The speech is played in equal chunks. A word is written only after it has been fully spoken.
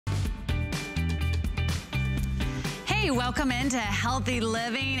Hey, welcome into Healthy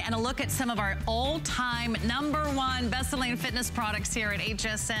Living and a look at some of our all-time #1 best-selling fitness products here at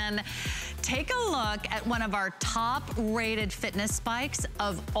HSN. Take a look at one of our top-rated fitness bikes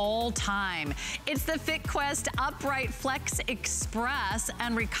of all time. It's the FitQuest Upright Flex Express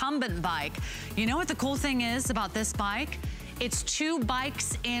and Recumbent bike. You know what the cool thing is about this bike? It's 2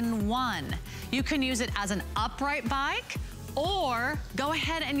 bikes in 1. You can use it as an upright bike, or go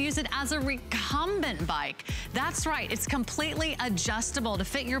ahead and use it as a recumbent bike. That's right, it's completely adjustable to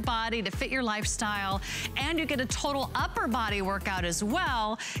fit your body, to fit your lifestyle, and you get a total upper body workout as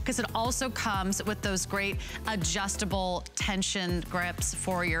well, because it also comes with those great adjustable tension grips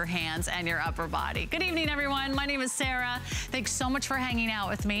for your hands and your upper body. Good evening, everyone. My name is Sarah. Thanks so much for hanging out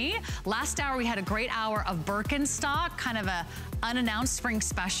with me. Last hour, we had a great hour of Birkenstock, kind of a unannounced spring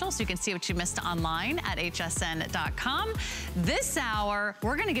special, so you can see what you missed online at hsn.com. This hour,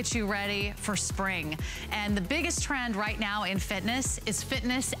 we're gonna get you ready for spring. And the biggest trend right now in fitness is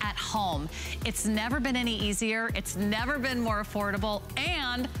fitness at home. It's never been any easier, it's never been more affordable,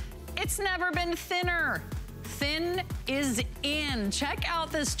 and it's never been thinner. Thin is in. Check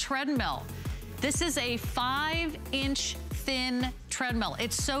out this treadmill. This is a 5-inch thin treadmill.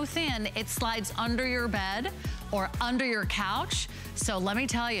 It's so thin, it slides under your bed or under your couch. So let me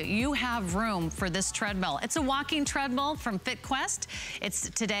tell you, you have room for this treadmill. It's a walking treadmill from FitQuest. It's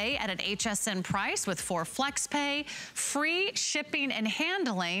today at an HSN price with 4 flex pay, free shipping and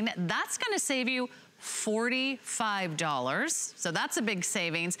handling. That's gonna save you $45. So that's a big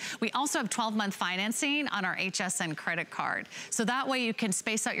savings. We also have 12-month financing on our HSN credit card. So that way you can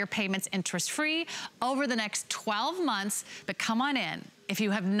space out your payments interest-free over the next 12 months. But come on in. If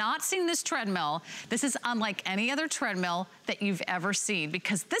you have not seen this treadmill, this is unlike any other treadmill that you've ever seen,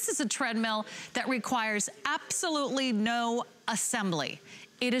 because this is a treadmill that requires absolutely no assembly.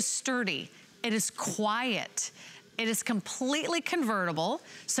 It is sturdy. It is quiet. It is completely convertible,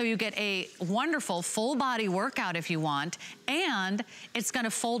 so you get a wonderful full body workout if you want, and it's gonna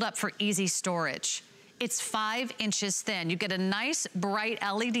fold up for easy storage. It's 5 inches thin. You get a nice bright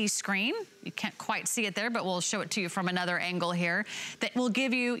LED screen. You can't quite see it there, but we'll show it to you from another angle here. That will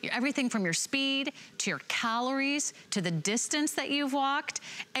give you everything from your speed, to your calories, to the distance that you've walked,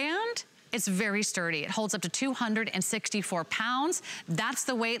 and it's very sturdy. It holds up to 264 pounds. That's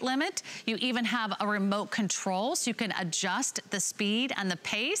the weight limit. You even have a remote control, so you can adjust the speed and the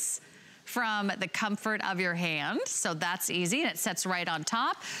pace from the comfort of your hand. So that's easy, and it sits right on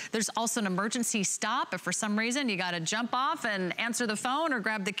top. There's also an emergency stop if for some reason you gotta jump off and answer the phone or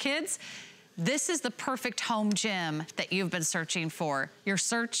grab the kids. This is the perfect home gym that you've been searching for. Your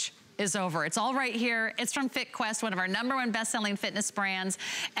search is over. It's all right here. It's from FitQuest, one of our #1 best-selling fitness brands.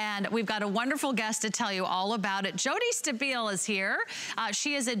 And we've got a wonderful guest to tell you all about it. Jody Stabile is here.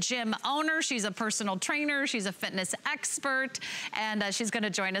 She is a gym owner. She's a personal trainer. She's a fitness expert. And she's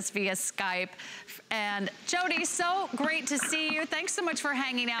gonna join us via Skype. And Jody, so great to see you. Thanks so much for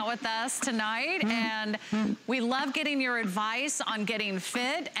hanging out with us tonight. And we love getting your advice on getting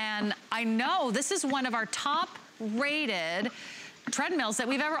fit. And I know this is one of our top-rated treadmills that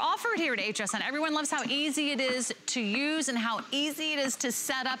we've ever offered here at HSN. Everyone loves how easy it is to use and how easy it is to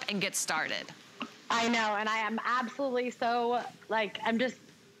set up and get started. I know, and I am absolutely I'm just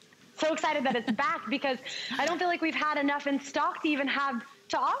so excited that it's back, because I don't feel like we've had enough in stock to even have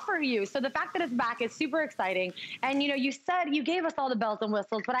to offer you. So the fact that it's back is super exciting. And you know, you said you gave us all the bells and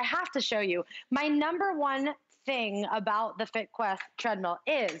whistles, but I have to show you. My #1 thing about the FitQuest treadmill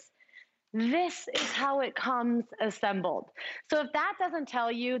is this is how it comes assembled. So if that doesn't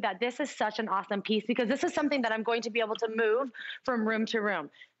tell you that this is such an awesome piece, because this is something that I'm going to be able to move from room to room.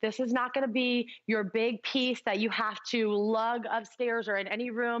 This is not going to be your big piece that you have to lug upstairs or in any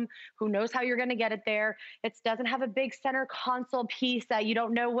room. Who knows how you're going to get it there. It doesn't have a big center console piece that you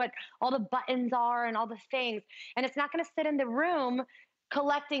don't know what all the buttons are and all the things. And it's not going to sit in the room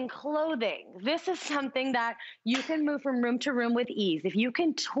collecting clothing. This is something that you can move from room to room with ease. If you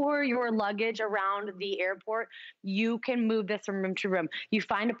can tour your luggage around the airport, you can move this from room to room. You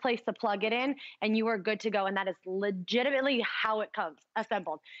find a place to plug it in and you are good to go. And that is legitimately how it comes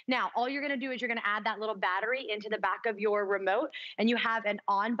assembled. Now, all you're gonna do is you're gonna add that little battery into the back of your remote, and you have an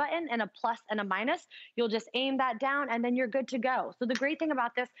on button and a plus and a minus. You'll just aim that down and then you're good to go. So the great thing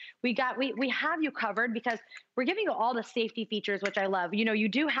about this, we have you covered, because we're giving you all the safety features, which I love. You know, you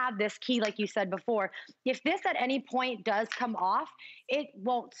do have this key, like you said before. If this at any point does come off, it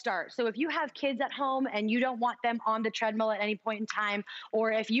won't start. So if you have kids at home and you don't want them on the treadmill at any point in time,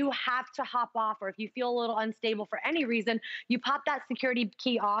 or if you have to hop off, or if you feel a little unstable for any reason, you pop that security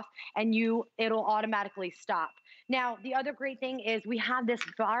key off and it'll automatically stop. Now, the other great thing is we have this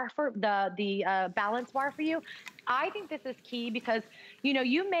bar for the balance bar for you. I think this is key because, you know,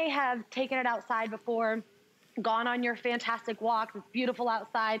 you may have taken it outside before, gone on your fantastic walk, it's beautiful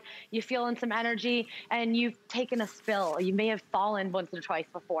outside, you're feeling some energy, and you've taken a spill. You may have fallen once or twice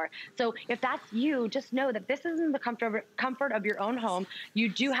before. So if that's you, just know that this is in the comfort of your own home. You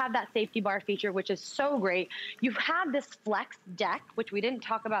do have that safety bar feature, which is so great. You have this flex deck, which we didn't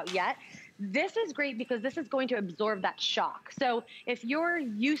talk about yet. This is great because this is going to absorb that shock. So if you're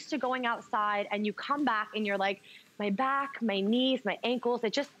used to going outside and you come back and you're like, my back, my knees, my ankles,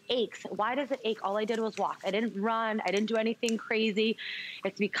 it just aches. Why does it ache? All I did was walk. I didn't run. I didn't do anything crazy.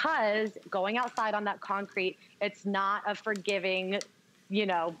 It's because going outside on that concrete, it's not a forgiving, you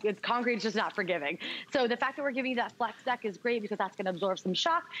know, concrete's just not forgiving. So the fact that we're giving you that flex deck is great because that's going to absorb some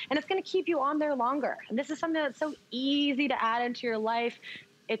shock and it's going to keep you on there longer. And this is something that's so easy to add into your life.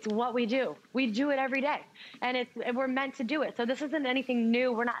 It's what we do. We do it every day, and we're meant to do it. So this isn't anything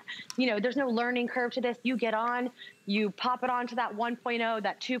new. We're not, you know, there's no learning curve to this. You get on, you pop it onto that 1.0,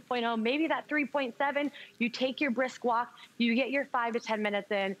 that 2.0, maybe that 3.7. You take your brisk walk, you get your 5 to 10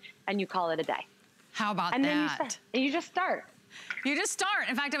 minutes in, and you call it a day. How about and that? Then you just start. You just start.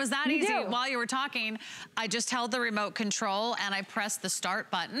 In fact, it was that easy. While you were talking, I just held the remote control and I pressed the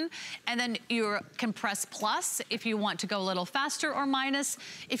start button. And then you can press plus if you want to go a little faster, or minus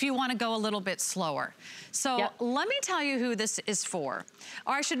if you want to go a little bit slower. So let me tell you who this is for.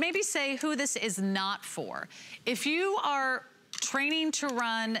 Or I should maybe say who this is not for. If you are training to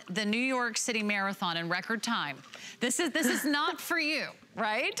run the New York City Marathon in record time, this is not for you,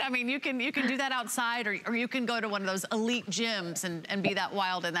 right? I mean, you can do that outside, or you can go to one of those elite gyms and be that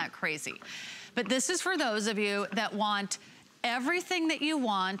wild and that crazy. But this is for those of you that want everything that you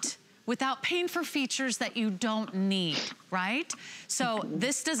want without paying for features that you don't need, right? So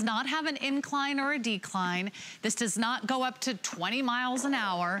this does not have an incline or a decline. This does not go up to 20 miles an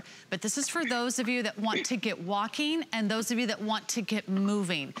hour, but this is for those of you that want to get walking and those of you that want to get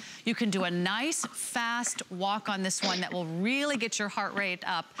moving. You can do a nice, fast walk on this one that will really get your heart rate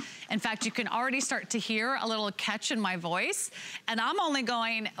up. In fact, you can already start to hear a little catch in my voice, and I'm only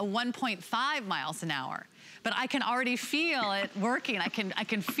going 1.5 miles an hour. But I can already feel it working. I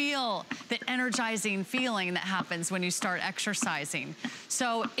can feel the energizing feeling that happens when you start exercising.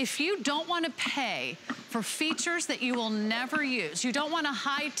 So if you don't want to pay for features that you will never use, you don't want a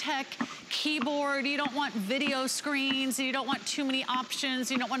high-tech keyboard, you don't want video screens, you don't want too many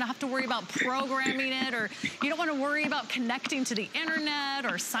options, you don't want to have to worry about programming it, or you don't want to worry about connecting to the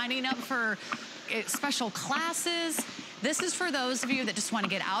internet or signing up for special classes. This is for those of you that just want to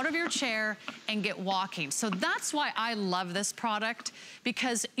get out of your chair and get walking. So that's why I love this product,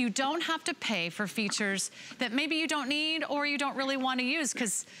 because you don't have to pay for features that maybe you don't need or you don't really want to use.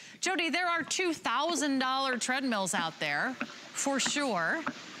 Because, Jody, there are $2,000 treadmills out there, for sure.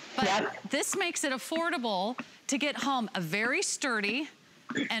 But this makes it affordable to get home a very sturdy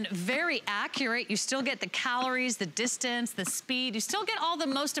and very accurate. You still get the calories, the distance, the speed. You still get all the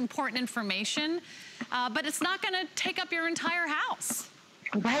most important information, but it's not going to take up your entire house.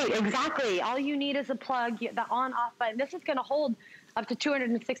 Right, exactly. All you need is a plug, the on-off button. This is going to hold up to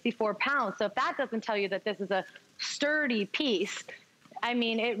 264 pounds. So if that doesn't tell you that this is a sturdy piece, I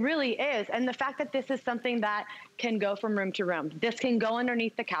mean, it really is. And the fact that this is something that can go from room to room. This can go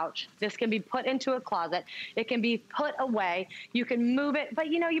underneath the couch. This can be put into a closet. It can be put away. You can move it, but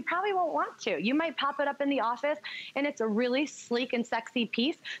you know, you probably won't want to. You might pop it up in the office, and it's a really sleek and sexy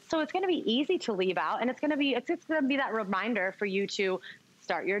piece. So it's going to be easy to leave out, and it's going to be that reminder for you to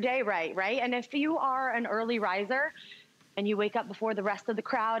start your day right? And if you are an early riser and you wake up before the rest of the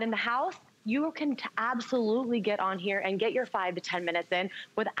crowd in the house, you can absolutely get on here and get your 5 to 10 minutes in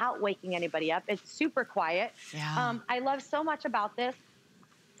without waking anybody up. It's super quiet. Yeah. I love so much about this.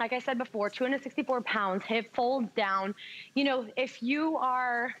 Like I said before, 264 pounds, it folds down. You know, if you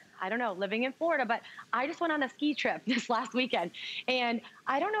are, I don't know, living in Florida, but I just went on a ski trip this last weekend. And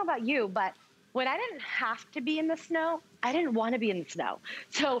I don't know about you, but when I didn't have to be in the snow, I didn't want to be in the snow.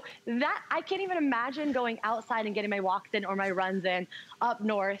 So that, I can't even imagine going outside and getting my walks in or my runs in up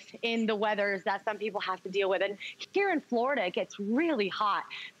north in the weathers that some people have to deal with. And here in Florida, it gets really hot.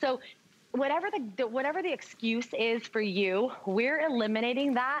 So whatever the excuse is for you, we're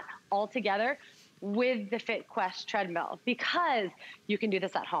eliminating that altogether with the FitQuest treadmill, because you can do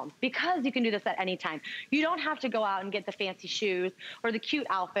this at home, because you can do this at any time. You don't have to go out and get the fancy shoes or the cute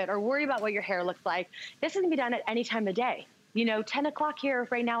outfit or worry about what your hair looks like. This can be done at any time of day. You know, 10 o'clock here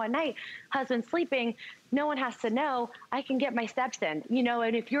right now at night, husband's sleeping, no one has to know, I can get my steps in. You know,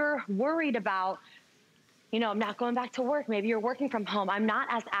 and if you're worried about, you know, I'm not going back to work, maybe you're working from home, I'm not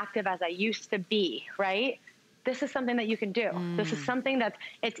as active as I used to be, right? this is something that you can do. This is something that's,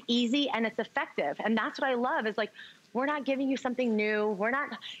 it's easy and it's effective. And that's what I love is like, we're not giving you something new. We're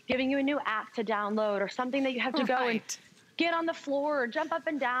not giving you a new app to download or something that you have to go and get on the floor or jump up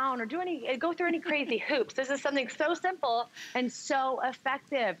and down or go through any crazy hoops. This is something so simple and so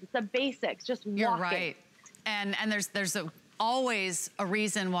effective. It's the basics, just walking. You're right. And there's always a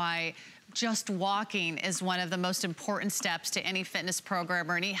reason why just walking is one of the most important steps to any fitness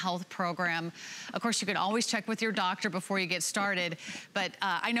program or any health program. Of course, you can always check with your doctor before you get started, but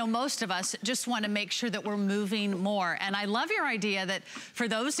I know most of us just want to make sure that we're moving more. And I love your idea that for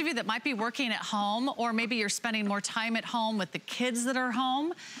those of you that might be working at home, or maybe you're spending more time at home with the kids that are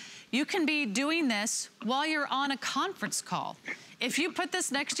home, you can be doing this while you're on a conference call. If you put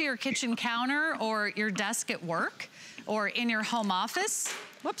this next to your kitchen counter or your desk at work or in your home office,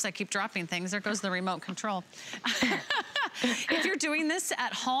 whoops, I keep dropping things. There goes the remote control. If you're doing this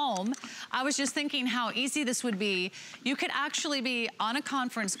at home, I was just thinking how easy this would be. You could actually be on a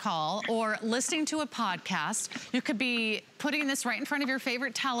conference call or listening to a podcast. You could be putting this right in front of your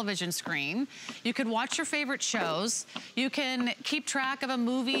favorite television screen. You could watch your favorite shows. You can keep track of a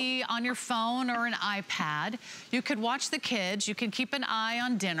movie on your phone or an iPad. You could watch the kids. You can keep an eye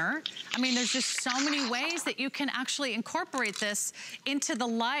on dinner. I mean, there's just so many ways that you can actually incorporate this into the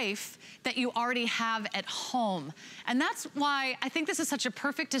life that you already have at home. And that's why I think this is such a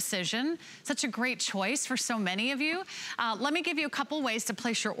perfect decision, such a great choice for so many of you. Let me give you a couple ways to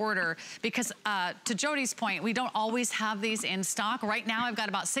place your order because to Jody's point, we don't always have these in stock. Right now, I've got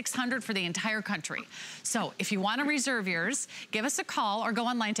about 600 for the entire country. So if you want to reserve yours, give us a call or go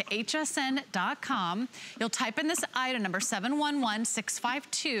online to hsn.com. You'll type in this item number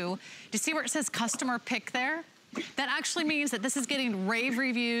 711652. Do you see where it says customer pick there? That actually means that this is getting rave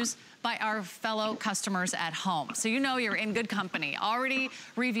reviews by our fellow customers at home. So you know you're in good company. Already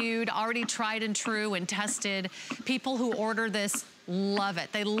reviewed, already tried and true and tested. People who order this love it.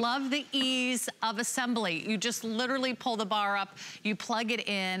 They love the ease of assembly. You just literally pull the bar up, you plug it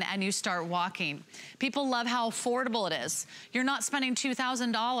in, and you start walking. People love how affordable it is. You're not spending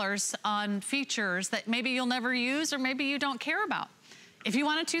 $2,000 on features that maybe you'll never use or maybe you don't care about. If you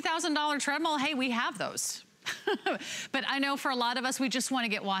want a $2,000 treadmill, hey, we have those. But I know for a lot of us, we just want to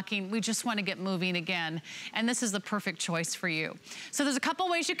get walking. We just want to get moving again. And this is the perfect choice for you. So there's a couple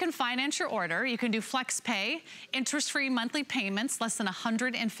ways you can finance your order. You can do flex pay, interest-free monthly payments, less than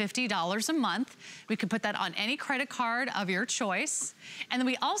 $150 a month. We can put that on any credit card of your choice. And then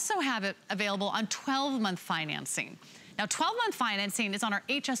we also have it available on 12-month financing. Now, 12-month financing is on our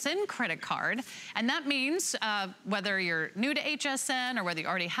HSN credit card, and that means whether you're new to HSN or whether you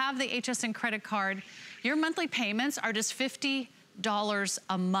already have the HSN credit card, your monthly payments are just $50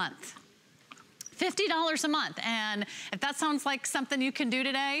 a month. $50 a month. And if that sounds like something you can do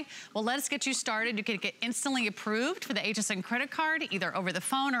today, well, let us get you started. You can get instantly approved for the HSN credit card, either over the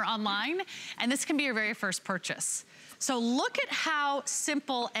phone or online, and this can be your very first purchase. So look at how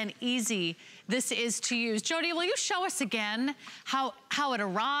simple and easy this is to use. Jody, will you show us again how it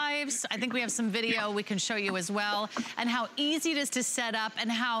arrives? I think we have some video we can show you as well, and how easy it is to set up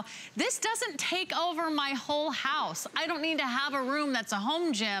and how this doesn't take over my whole house. I don't need to have a room that's a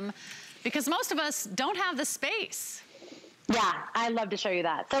home gym because most of us don't have the space. Yeah, I'd love to show you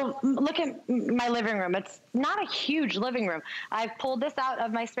that. So look at my living room. It's not a huge living room. I've pulled this out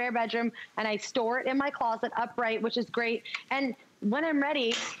of my spare bedroom and I store it in my closet upright, which is great. And when I'm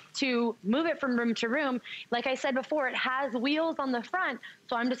ready to move it from room to room, like I said before, it has wheels on the front.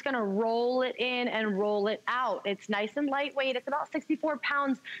 So I'm just gonna roll it in and roll it out. It's nice and lightweight. It's about 64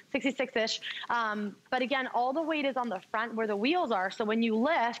 pounds, 66-ish. But again, all the weight is on the front where the wheels are. So when you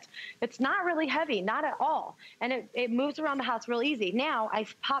lift, it's not really heavy, not at all. And it moves around the house real easy. Now I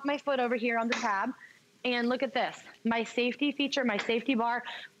pop my foot over here on the tab and look at this. My safety feature, my safety bar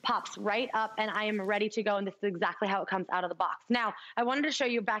pops right up and I am ready to go. And this is exactly how it comes out of the box. Now, I wanted to show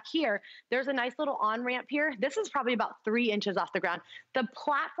you back here, there's a nice little on-ramp here. This is probably about 3 inches off the ground. The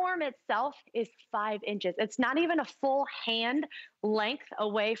platform itself is 5 inches. It's not even a full hand length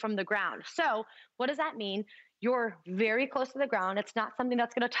away from the ground. So what does that mean? You're very close to the ground. It's not something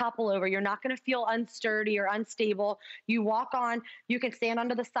that's going to topple over. You're not going to feel unsturdy or unstable. You walk on, you can stand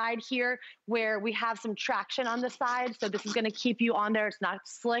onto the side here where we have some traction on the side. So this is going to keep you on there. It's not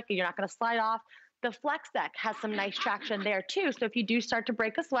slick. You're not going to slide off. The Flex Deck has some nice traction there too. So if you do start to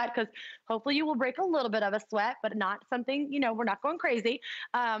break a sweat, because hopefully you will break a little bit of a sweat, but not something, you know, we're not going crazy.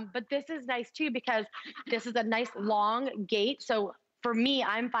 But this is nice too, because this is a nice long gait. So for me,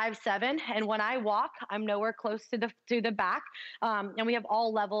 I'm 5'7", and when I walk, I'm nowhere close to the back. And we have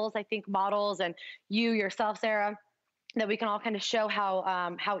all levels, I think, models, and you yourself, Sarah, that we can all kind of show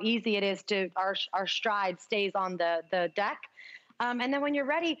how easy it is to, our stride stays on the deck. And then when you're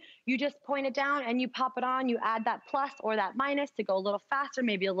ready, you just point it down and you pop it on. You add that plus or that minus to go a little faster,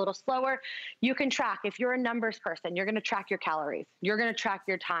 maybe a little slower. You can track. If you're a numbers person, you're going to track your calories. You're going to track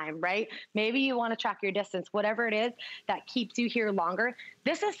your time, right? Maybe you want to track your distance, whatever it is that keeps you here longer.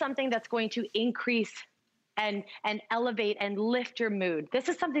 This is something that's going to increase and elevate and lift your mood. This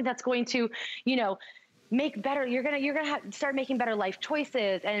is something that's going to, you know, make better, you're gonna start making better life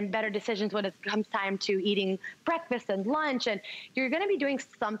choices and better decisions when it comes time to eating breakfast and lunch, and you're gonna be doing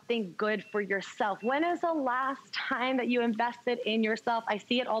something good for yourself. When is the last time that you invested in yourself? I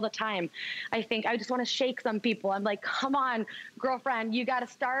see it all the time. I think I just wanna shake some people. I'm like, come on, girlfriend, you gotta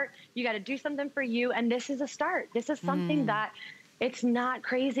start, you gotta do something for you, and this is a start. This is something that it's not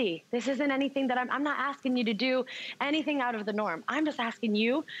crazy. This isn't anything that I'm not asking you to do anything out of the norm. I'm just asking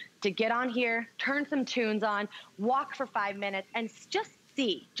you to get on here, turn some tunes on, walk for 5 minutes, and just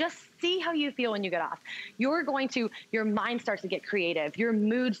see how you feel when you get off. Your mind starts to get creative. Your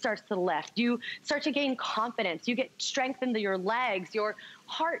mood starts to lift. You start to gain confidence. You get strength into your legs. Your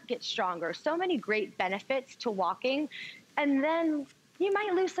heart gets stronger. So many great benefits to walking. And then you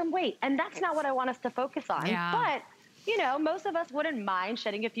might lose some weight. And that's not what I want us to focus on. Yeah. But you know, most of us wouldn't mind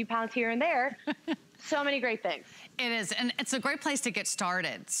shedding a few pounds here and there. So many great things. It is, and it's a great place to get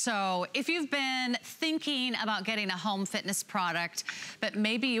started. So if you've been thinking about getting a home fitness product, but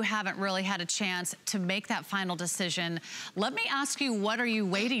maybe you haven't really had a chance to make that final decision, let me ask you, what are you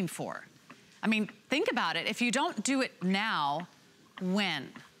waiting for? I mean, think about it. If you don't do it now, when?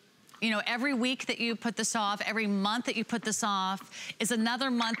 You know, every week that you put this off, every month that you put this off is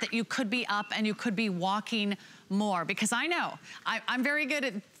another month that you could be up and you could be walking more. Because I know, I'm very good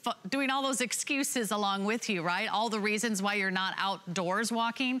at doing all those excuses along with you, right? All the reasons why you're not outdoors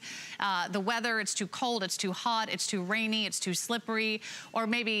walking. The weather, it's too cold, it's too hot, it's too rainy, it's too slippery, or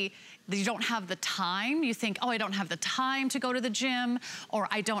maybe you don't have the time. You think, oh, I don't have the time to go to the gym, or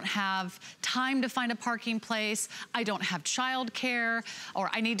I don't have time to find a parking place, I don't have childcare, or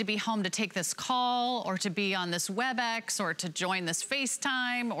I need to be home to take this call, or to be on this WebEx, or to join this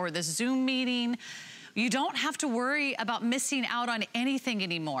FaceTime, or this Zoom meeting. You don't have to worry about missing out on anything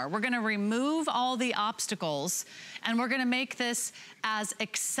anymore. We're gonna remove all the obstacles and we're gonna make this as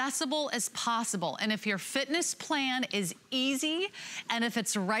accessible as possible. And if your fitness plan is easy and if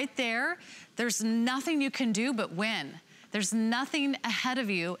it's right there, there's nothing you can do but win. There's nothing ahead of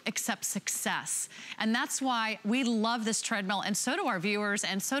you except success. And that's why we love this treadmill, and so do our viewers,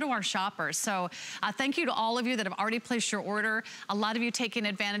 and so do our shoppers. So thank you to all of you that have already placed your order. A lot of you taking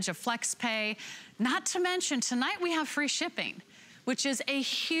advantage of FlexPay. Not to mention, tonight we have free shipping, which is a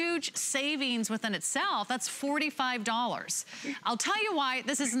huge savings within itself. That's $45. I'll tell you why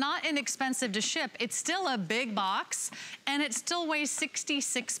this is not inexpensive to ship. It's still a big box, and it still weighs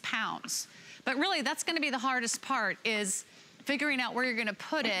 66 pounds. But really, that's gonna be the hardest part, is figuring out where you're gonna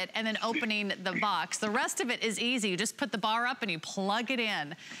put it and then opening the box. The rest of it is easy. You just put the bar up and you plug it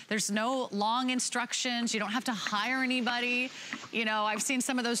in. There's no long instructions. You don't have to hire anybody. You know, I've seen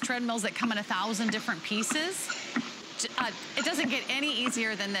some of those treadmills that come in 1,000 different pieces. It doesn't get any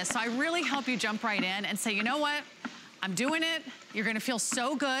easier than this. So I really hope you jump right in and say, you know what? I'm doing it. You're gonna feel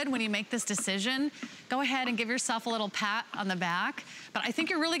so good when you make this decision. Go ahead and give yourself a little pat on the back. But I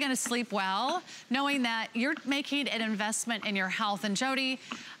think you're really gonna sleep well, knowing that you're making an investment in your health. And Jody,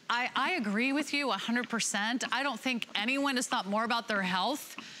 I agree with you 100%. I don't think anyone has thought more about their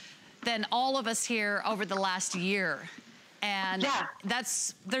health than all of us here over the last year. And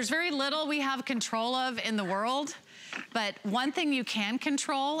there's very little we have control of in the world. But one thing you can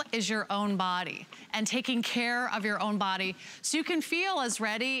control is your own body, and taking care of your own body so you can feel as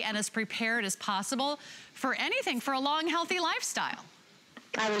ready and as prepared as possible for anything, for a long, healthy lifestyle.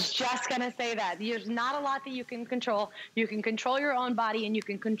 I was just gonna say that. There's not a lot that you can control. You can control your own body, and you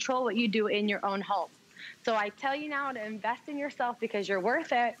can control what you do in your own home. So I tell you now to invest in yourself, because you're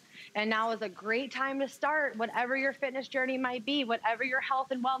worth it. And now is a great time to start whatever your fitness journey might be, whatever your health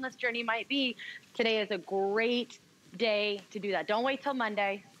and wellness journey might be. Today is a great day to do that. Don't wait till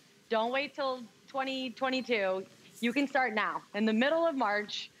Monday. Don't wait till 2022. You can start now, in the middle of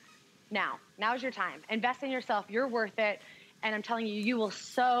March. Now's your time. Invest in yourself. You're worth it. And I'm telling you, you will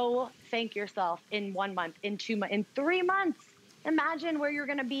so thank yourself in 1 month, in 2 months, in 3 months. Imagine where you're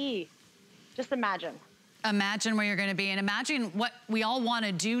going to be. Just imagine. imagine where you're gonna be and imagine what we all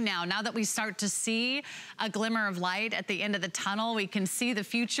wanna do now. Now that we start to see a glimmer of light at the end of the tunnel, we can see the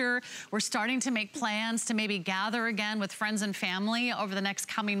future. We're starting to make plans to maybe gather again with friends and family over the next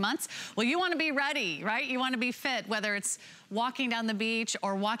coming months. Well, you wanna be ready, right? You wanna be fit, whether it's walking down the beach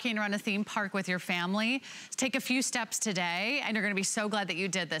or walking around a theme park with your family. Take a few steps today and you're gonna be so glad that you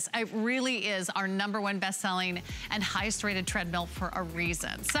did this. It really is our #1 best-selling and highest rated treadmill for a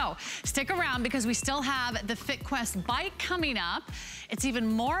reason. So stick around because we still have the FitQuest bike coming up. It's even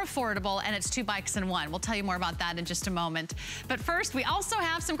more affordable and it's 2 bikes in 1. We'll tell you more about that in just a moment. But first, we also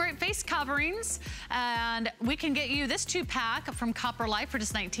have some great face coverings and we can get you this 2-pack from Copper Life for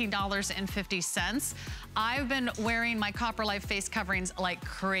just $19.50. I've been wearing my Copper Life face coverings like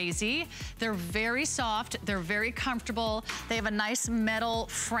crazy. They're very soft, they're very comfortable. They have a nice metal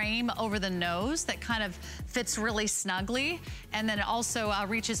frame over the nose that kind of fits really snugly. And then it also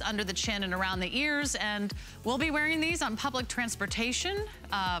reaches under the chin and around the ears. And we'll be wearing these on public transportation,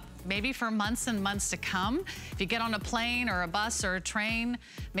 maybe for months and months to come. If you get on a plane or a bus or a train,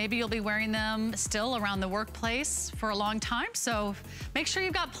 maybe you'll be wearing them still around the workplace for a long time. So make sure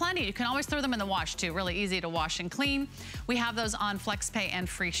you've got plenty. You can always throw them in the wash too, really easy to wash and clean. We have those on FlexPay and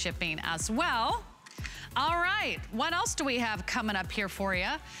free shipping as well. All right, what else do we have coming up here for you?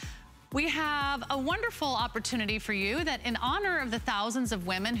 We have a wonderful opportunity for you that in honor of the thousands of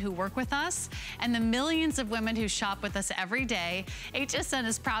women who work with us and the millions of women who shop with us every day, HSN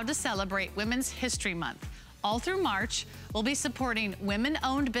is proud to celebrate Women's History Month. All through March, we'll be supporting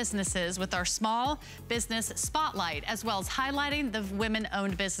women-owned businesses with our Small Business Spotlight, as well as highlighting the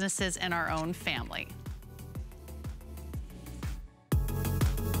women-owned businesses in our own family.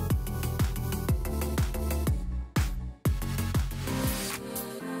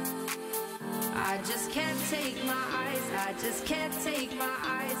 I just can't take my eyes, I just can't take my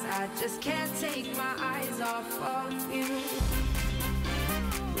eyes, I just can't take my eyes off of you.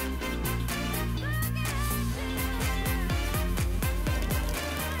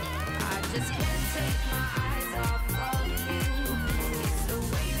 I just can't take my eyes off of you. It's the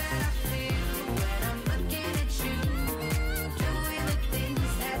way that I feel when I'm looking at you, doing the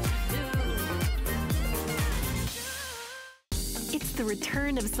things that you do. It's the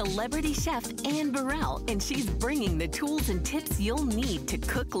return of celebrity chef Anne Burrell, and she's bringing the tools and tips you'll need to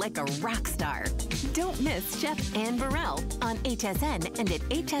cook like a rock star. Don't miss Chef Anne Burrell on HSN and at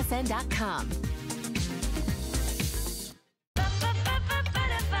hsn.com.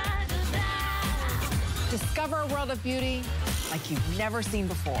 Discover a world of beauty like you've never seen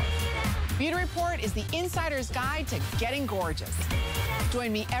before. Beauty Report is the insider's guide to getting gorgeous.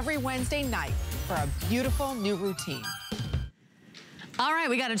 Join me every Wednesday night for a beautiful new routine. All right,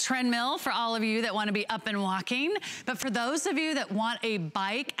 we got a treadmill for all of you that want to be up and walking. But for those of you that want a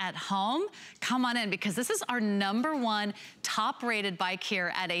bike at home, come on in because this is our #1 top-rated bike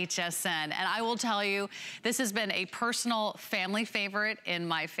here at HSN. And I will tell you, this has been a personal family favorite in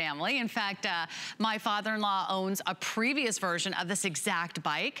my family. In fact, my father-in-law owns a previous version of this exact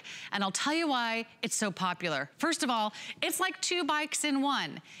bike. And I'll tell you why it's so popular. First of all, it's like 2 bikes in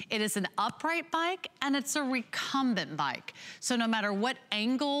 1. It is an upright bike and it's a recumbent bike. So no matter what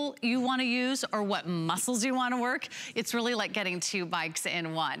angle you want to use or what muscles you want to work, it's really like getting 2 bikes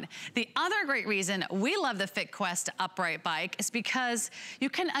in 1. The other great reason we love the FitQuest upright bike is because you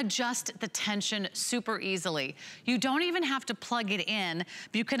can adjust the tension super easily. You don't even have to plug it in,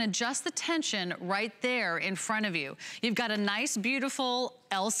 but you can adjust the tension right there in front of you. You've got a nice, beautiful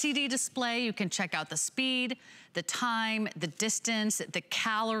LCD display. You can check out the speed, the time, the distance, the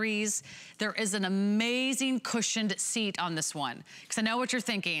calories. There is an amazing cushioned seat on this one. Because I know what you're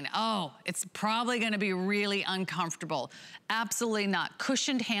thinking, oh, it's probably gonna be really uncomfortable. Absolutely not.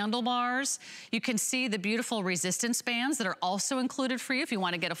 Cushioned handlebars. You can see the beautiful resistance bands that are also included for you if you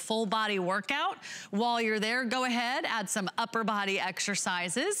wanna get a full body workout. While you're there, go ahead, add some upper body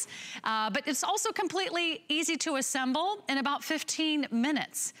exercises. But it's also completely easy to assemble in about 15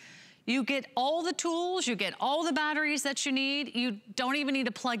 minutes. You get all the tools, you get all the batteries that you need. You don't even need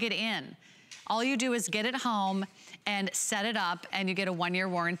to plug it in. All you do is get it home and set it up, and you get a 1-year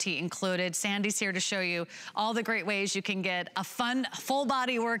warranty included. Sandy's here to show you all the great ways you can get a fun full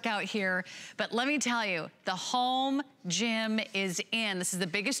body workout here. But let me tell you, the home gym is in. This is the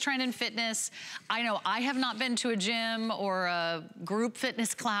biggest trend in fitness. I know I have not been to a gym or a group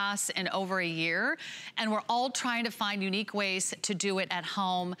fitness class in over a year, and we're all trying to find unique ways to do it at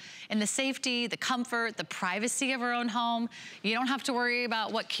home in the safety, the comfort, the privacy of our own home. You don't have to worry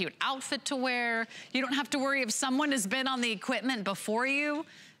about what cute outfit to wear. You don't have to worry if someone has been on the equipment before you.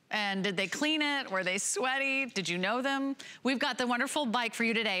 And did they clean it? Were they sweaty? Did you know them? We've got the wonderful bike for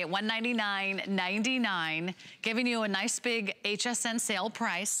you today at $199.99, giving you a nice big HSN sale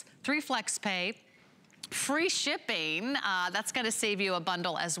price, 3 flex pay. Free shipping, that's gonna save you a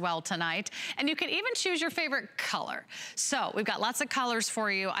bundle as well tonight. And you can even choose your favorite color. So we've got lots of colors for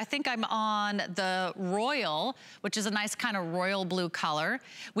you. I think I'm on the royal, which is a nice kind of royal blue color.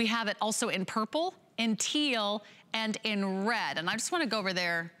 We have it also in purple, in teal, and in red. And I just wanna go over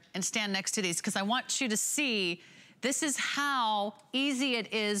there and stand next to these because I want you to see this is how easy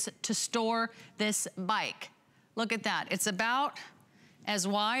it is to store this bike. Look at that, it's about as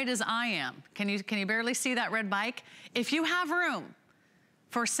wide as I am. Can you barely see that red bike? If you have room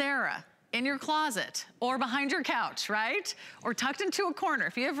for Sarah in your closet or behind your couch, right? Or tucked into a corner,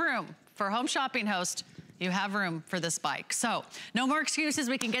 if you have room for Home Shopping Host, you have room for this bike. So no more excuses,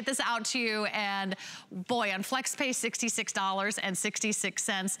 we can get this out to you. And boy, on FlexPay,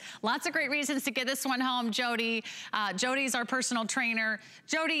 $66.66. Lots of great reasons to get this one home. Jody, Jody's our personal trainer.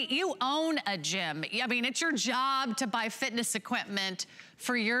 Jody, you own a gym. I mean, it's your job to buy fitness equipment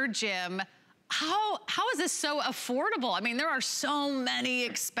for your gym. How is this so affordable? I mean, there are so many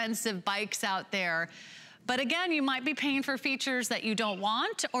expensive bikes out there. But again, you might be paying for features that you don't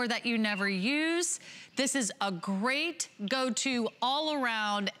want or that you never use. This is a great go-to all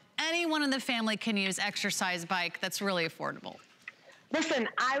around. Anyone in the family can use exercise bike that's really affordable. Listen,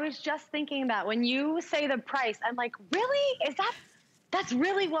 I was just thinking that when you say the price, I'm like, really? That's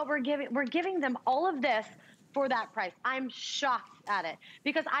really what we're giving? We're giving them all of this for that price. I'm shocked at it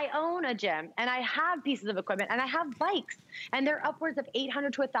because I own a gym and I have pieces of equipment and I have bikes and they're upwards of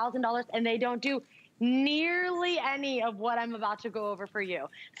 $800 to $1,000 and they don't do nearly any of what I'm about to go over for you.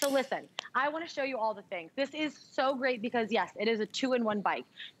 So listen, I want to show you all the things. This is so great because yes, it is a 2-in-1 bike.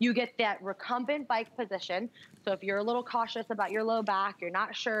 You get that recumbent bike position. So if you're a little cautious about your low back, you're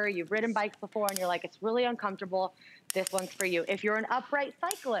not sure, you've ridden bikes before and you're like, it's really uncomfortable, this one's for you. If you're an upright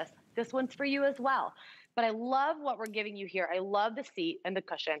cyclist, this one's for you as well. But I love what we're giving you here. I love the seat and the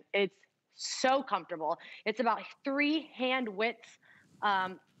cushion. It's so comfortable. It's about 3 hand widths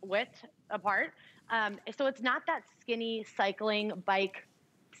width apart. So it's not that skinny cycling bike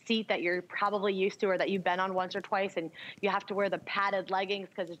seat that you're probably used to or that you've been on once or twice and you have to wear the padded leggings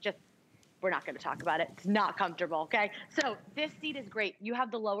because it's just, we're not going to talk about it. It's not comfortable, okay? So this seat is great. You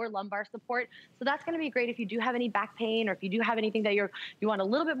have the lower lumbar support. So that's going to be great if you do have any back pain or if you do have anything that you want a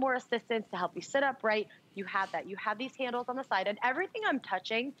little bit more assistance to help you sit upright. You have that. You have these handles on the side and everything I'm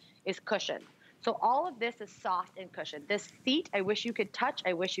touching is cushioned. So all of this is soft and cushioned. This seat, I wish you could touch,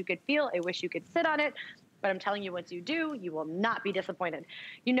 I wish you could feel, I wish you could sit on it, but I'm telling you, once you do, you will not be disappointed.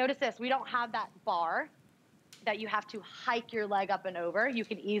 You notice this, we don't have that bar that you have to hike your leg up and over. You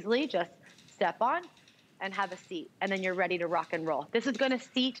can easily just step on and have a seat, and then you're ready to rock and roll. This is gonna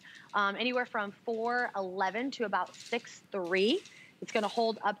seat anywhere from 4'11" to about 6'3". It's gonna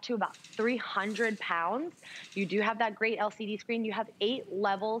hold up to about 300 pounds. You do have that great LCD screen. You have 8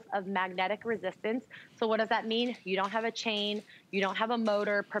 levels of magnetic resistance. So what does that mean? You don't have a chain, you don't have a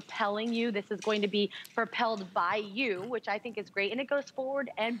motor propelling you. This is going to be propelled by you, which I think is great. And it goes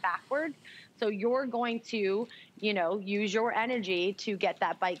forward and backwards. So you're going to, you know, use your energy to get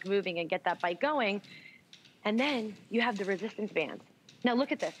that bike moving and get that bike going. And then you have the resistance bands. Now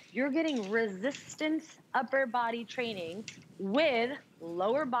look at this, you're getting resistance upper body training with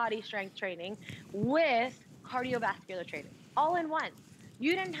lower body strength training with cardiovascular training, all in one.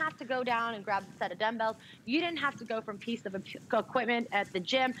 You didn't have to go down and grab a set of dumbbells. You didn't have to go from piece of equipment at the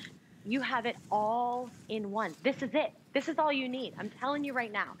gym. You have it all in one. This is it. This is all you need. I'm telling you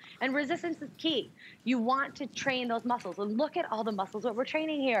right now. And resistance is key. You want to train those muscles. And look at all the muscles that we're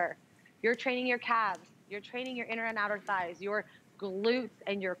training here. You're training your calves. You're training your inner and outer thighs. Your glutes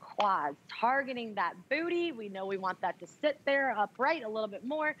and your quads, targeting that booty. We know we want that to sit there upright a little bit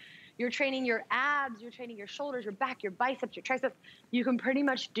more. You're training your abs, you're training your shoulders, your back, your biceps, your triceps. You can pretty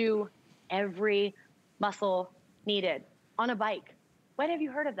much do every muscle needed on a bike. When have you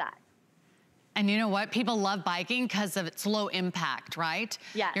heard of that? And you know what? People love biking because of its low impact, right?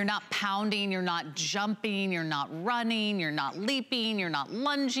 Yes. You're not pounding, you're not jumping, you're not running, you're not leaping, you're not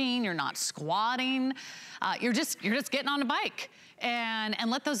lunging, you're not squatting. You're just getting on a bike and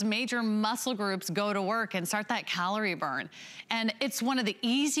let those major muscle groups go to work and start that calorie burn. And it's one of the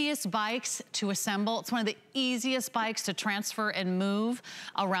easiest bikes to assemble. It's one of the easiest bikes to transfer and move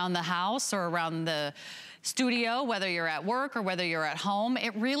around the house or around the studio, whether you're at work or whether you're at home.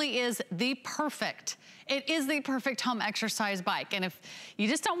 It really is the perfect, it is the perfect home exercise bike. And if you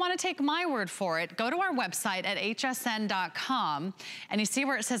just don't want to take my word for it, go to our website at hsn.com and you see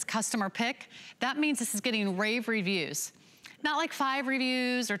where it says customer pick. That means this is getting rave reviews. Not like 5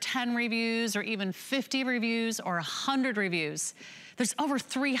 reviews or 10 reviews or even 50 reviews or 100 reviews. There's over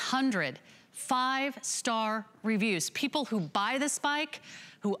 300 5-star reviews. People who buy this bike,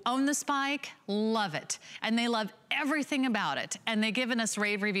 who own this bike, love it. And they love everything about it. And they've given us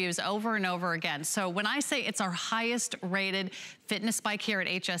rave reviews over and over again. So when I say it's our highest rated fitness bike here at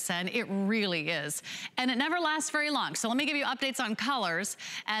HSN, it really is. And it never lasts very long. So let me give you updates on colors.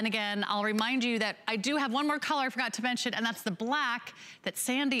 And again, I'll remind you that I do have one more color I forgot to mention, and that's the black that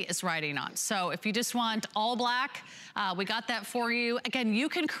Sandy is riding on. So if you just want all black, we got that for you. Again, you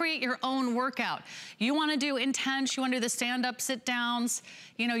can create your own workout. You wanna do intense, you wanna do the stand-up, sit-downs,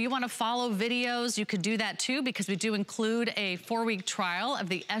 you know, you wanna follow videos, you could do that too, because we do include a 4-week trial of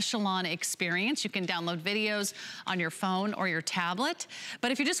the Echelon experience. You can download videos on your phone or your tablet.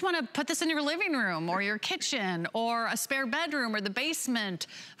 But if you just wanna put this in your living room or your kitchen or a spare bedroom or the basement,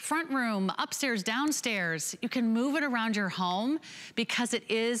 front room, upstairs, downstairs, you can move it around your home because it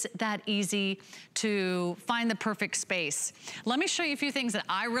is that easy to find the perfect space. Let me show you a few things that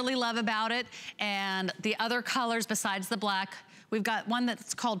I really love about it and the other colors besides the black. We've got one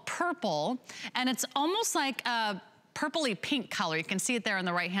that's called purple, and it's almost like a purpley pink color. You can see it there on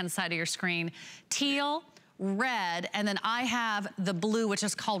the right-hand side of your screen. Teal, red, and then I have the blue, which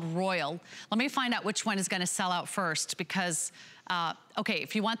is called Royal. Let me find out which one is gonna sell out first because, okay,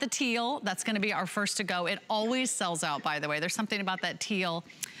 if you want the teal, that's gonna be our first to go. It always sells out, by the way. There's something about that teal.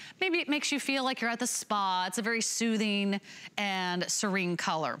 Maybe it makes you feel like you're at the spa. It's a very soothing and serene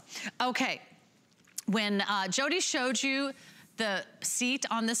color. Okay, when Jody showed you the seat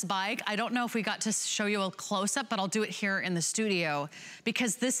on this bike, I don't know if we got to show you a close-up, but I'll do it here in the studio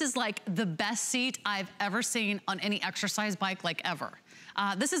because this is like the best seat I've ever seen on any exercise bike, like ever.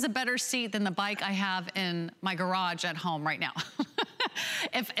 This is a better seat than the bike I have in my garage at home right now.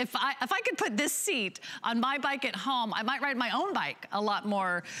 If I could put this seat on my bike at home, I might ride my own bike a lot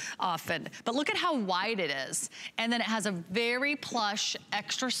more often. But look at how wide it is. And then it has a very plush,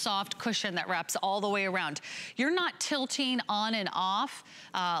 extra soft cushion that wraps all the way around. You're not tilting on and off.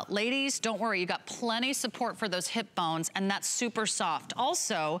 Ladies, don't worry, you got plenty support for those hip bones, and that's super soft.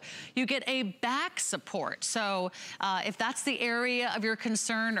 Also, you get a back support. So if that's the area of your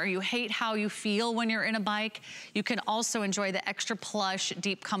concern or you hate how you feel when you're in a bike, you can also enjoy the extra plush,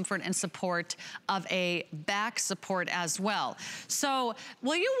 deep comfort and support of a back support as well. So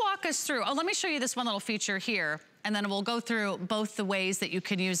will you walk us through, let me show you this one little feature here, and then we'll go through both the ways that you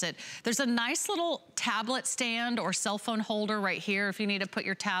can use it. There's a nice little tablet stand or cell phone holder right here if you need to put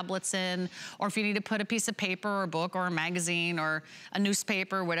your tablets in, or if you need to put a piece of paper or a book or a magazine or a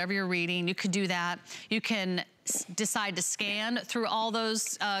newspaper, whatever you're reading, you could do that. You can decide to scan through all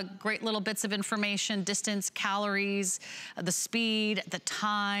those great little bits of information, distance, calories, the speed, the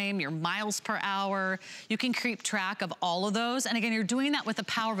time, your miles per hour. You can keep track of all of those. And again, you're doing that with the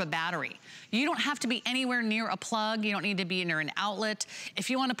power of a battery. You don't have to be anywhere near a plug. You don't need to be near an outlet. If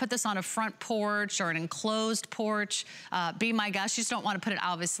you want to put this on a front porch or an enclosed porch, be my guest. You just don't want to put it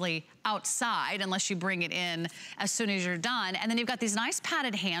obviously outside unless you bring it in as soon as you're done. And then you've got these nice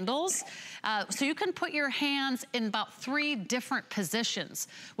padded handles. So you can put your hands in about 3 different positions,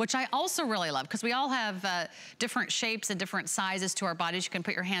 which I also really love because we all have different shapes and different sizes to our bodies. You can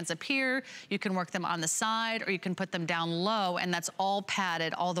put your hands up here, you can work them on the side, or you can put them down low, and that's all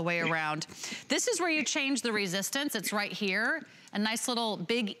padded all the way around. This is where you change the resistance. It's right here. A nice little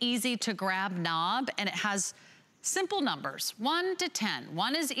big, easy to grab knob, and it has simple numbers, 1 to 10.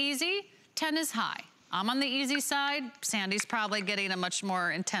 1 is easy, 10 is high. I'm on the easy side. Sandy's probably getting a much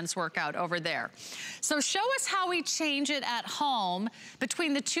more intense workout over there. So show us how we change it at home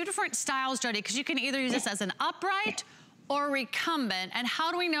between the 2 different styles, Jody, because you can either use this as an upright or recumbent, and how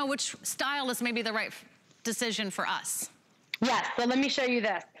do we know which style is maybe the right decision for us? Yes, so let me show you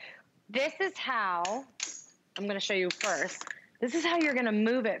this. This is how, I'm gonna show you first. This is how you're gonna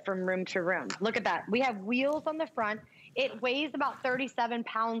move it from room to room. Look at that. We have wheels on the front. It weighs about 37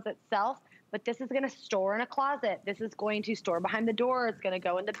 pounds itself, but this is gonna store in a closet. This is going to store behind the door. It's gonna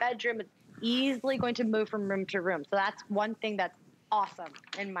go in the bedroom. It's easily going to move from room to room. So that's one thing that's awesome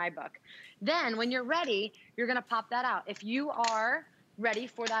in my book. Then when you're ready, you're gonna pop that out. If you are ready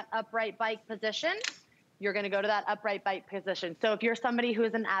for that upright bike position, you're gonna go to that upright bike position. So if you're somebody who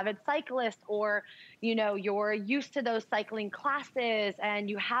is an avid cyclist, or you know, you're used to those cycling classes and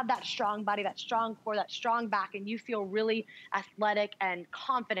you have that strong body, that strong core, that strong back, and you feel really athletic and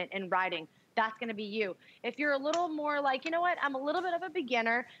confident in riding, that's gonna be you. If you're a little more like, you know what, I'm a little bit of a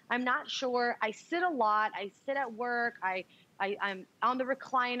beginner, I'm not sure, I sit a lot, I sit at work, I I'm on the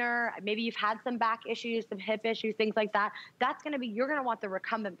recliner. Maybe you've had some back issues, some hip issues, things like that. That's going to be, you're going to want the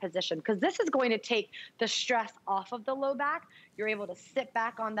recumbent position because this is going to take the stress off of the low back. You're able to sit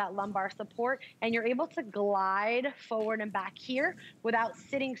back on that lumbar support and you're able to glide forward and back here without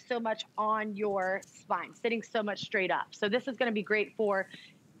sitting so much on your spine, sitting so much straight up. So this is going to be great for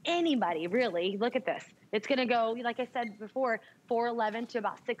anybody, really. Look at this. It's going to go, like I said before, 4'11" to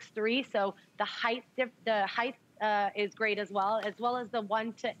about 6'3". So the height is great as well as the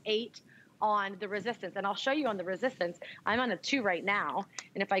 1 to 8 on the resistance. And I'll show you on the resistance. I'm on a 2 right now.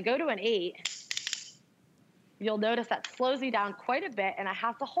 And if I go to an 8, you'll notice that slows me down quite a bit and I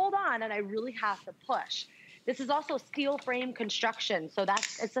have to hold on and I really have to push. This is also steel frame construction. So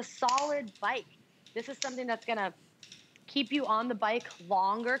it's a solid bike. This is something that's going to keep you on the bike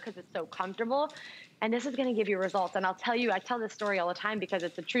longer because it's so comfortable. And this is going to give you results. And I'll tell you, I tell this story all the time because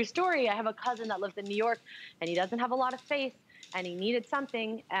it's a true story. I have a cousin that lives in New York and he doesn't have a lot of space and he needed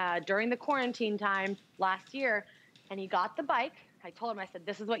something during the quarantine time last year. And he got the bike. I told him, I said,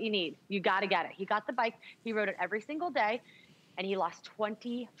 this is what you need. You got to get it. He got the bike. He rode it every single day and he lost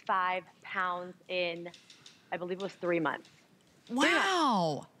 25 pounds in, I believe it was 3 months.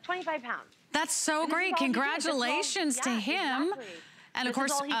 Wow. 3 months. 25 pounds. That's so great. Congratulations to him. Exactly. And of this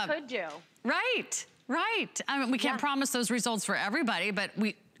course, is all he could do. Right. I mean, we can't promise those results for everybody, but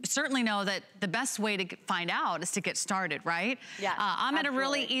we certainly know that the best way to find out is to get started, right? Yeah, I'm at a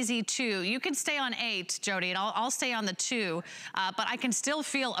really easy 2. You can stay on 8, Jody, and I'll stay on the 2, but I can still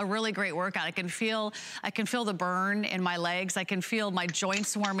feel a really great workout. I can feel the burn in my legs. I can feel my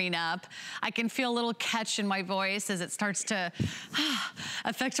joints warming up. I can feel a little catch in my voice as it starts to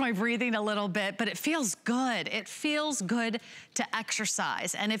affect my breathing a little bit, but it feels good. It feels good to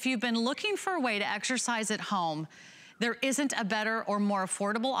exercise. And if you've been looking for a way to exercise at home, there isn't a better or more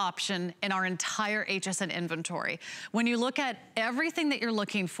affordable option in our entire HSN inventory. When you look at everything that you're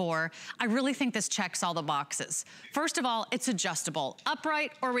looking for, I really think this checks all the boxes. First of all, it's adjustable,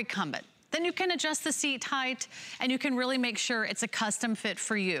 upright or recumbent. Then you can adjust the seat height and you can really make sure it's a custom fit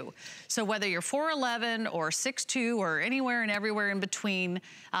for you. So whether you're 4'11" or 6'2" or anywhere and everywhere in between,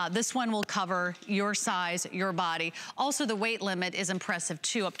 this one will cover your size, your body. Also, the weight limit is impressive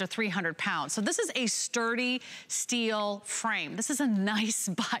too, up to 300 pounds. So this is a sturdy steel frame. This is a nice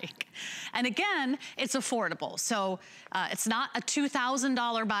bike. And again, it's affordable. So it's not a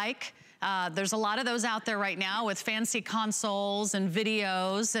 $2,000 bike. There's a lot of those out there right now with fancy consoles and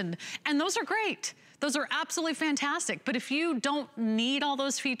videos, and those are great. Those are absolutely fantastic. But if you don't need all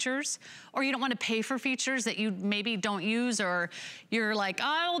those features, or you don't want to pay for features that you maybe don't use, or you're like, oh,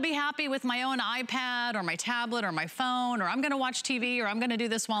 I'll be happy with my own iPad or my tablet or my phone, or I'm gonna watch TV, or I'm gonna do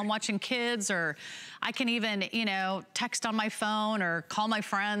this while I'm watching kids, or I can even, you know, text on my phone or call my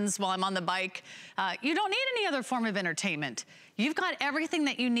friends while I'm on the bike. You don't need any other form of entertainment. You've got everything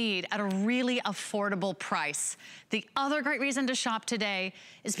that you need at a really affordable price. The other great reason to shop today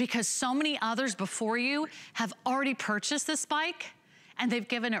is because so many others before you have already purchased this bike and they've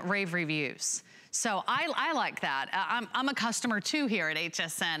given it rave reviews. So I like that. I'm a customer too here at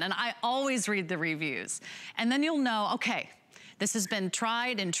HSN, and I always read the reviews. And then you'll know, okay, this has been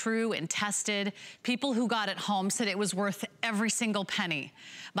tried and true and tested. People who got it home said it was worth every single penny.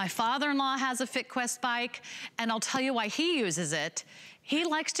 My father-in-law has a FitQuest bike, and I'll tell you why he uses it. He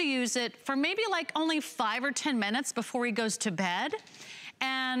likes to use it for maybe like only 5 or 10 minutes before he goes to bed.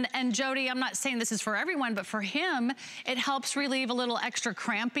 And Jody, I'm not saying this is for everyone, but for him, it helps relieve a little extra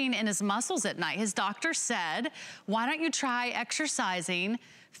cramping in his muscles at night. His doctor said, why don't you try exercising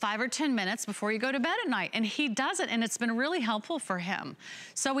 5 or 10 minutes before you go to bed at night? And he does it, and it's been really helpful for him.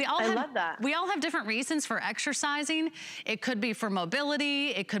 So we all have different reasons for exercising. It could be for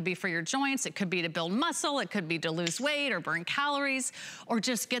mobility, it could be for your joints, it could be to build muscle, it could be to lose weight or burn calories, or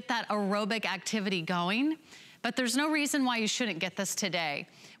just get that aerobic activity going. But there's no reason why you shouldn't get this today.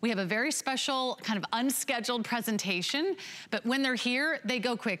 We have a very special kind of unscheduled presentation, but when they're here, they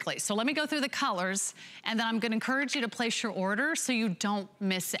go quickly. So let me go through the colors, and then I'm gonna encourage you to place your order so you don't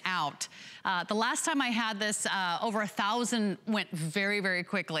miss out. The last time I had this, over 1,000 went very, very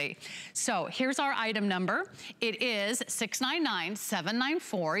quickly. So here's our item number. It is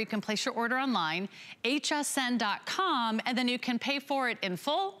 699794. You can place your order online, hsn.com, and then you can pay for it in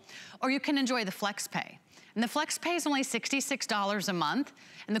full, or you can enjoy the flex pay. And the flex pay is only $66 a month.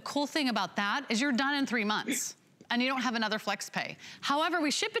 And the cool thing about that is you're done in 3 months and you don't have another flex pay. However,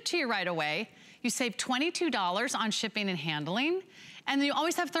 we ship it to you right away. You save $22 on shipping and handling, and you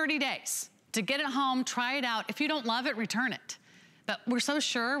always have 30 days to get it home, try it out. If you don't love it, return it. But we're so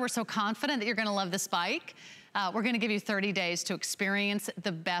sure, we're so confident that you're gonna love this bike. we're gonna give you 30 days to experience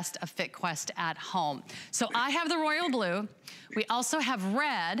the best of FitQuest at home. So I have the royal blue. We also have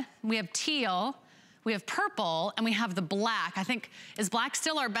red, we have teal, we have purple, and we have the black. I think, is black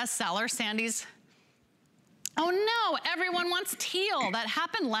still our best seller? Sandy's? Oh no, everyone wants teal. That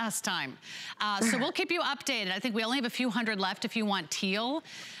happened last time. So we'll keep you updated. I think we only have a few hundred left if you want teal.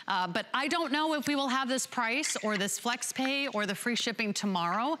 But I don't know if we will have this price or this flex pay or the free shipping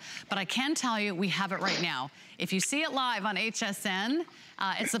tomorrow, but I can tell you we have it right now. If you see it live on HSN,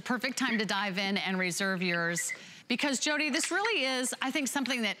 it's the perfect time to dive in and reserve yours. Because Jody, this really is, I think,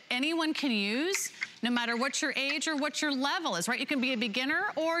 something that anyone can use, no matter what your age or what your level is, right? You can be a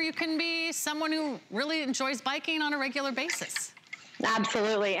beginner or you can be someone who really enjoys biking on a regular basis.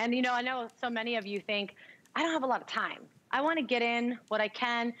 Absolutely. And you know, I know so many of you think, I don't have a lot of time. I want to get in what I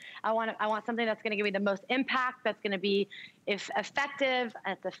can. I want something that's going to give me the most impact, that's going to be effective,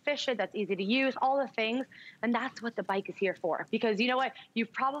 that's efficient, that's easy to use, all the things. And that's what the bike is here for. Because you know what?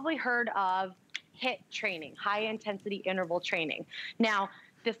 You've probably heard of HIIT training, high intensity interval training. Now,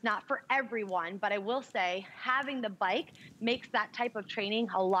 this is not for everyone, but I will say having the bike makes that type of training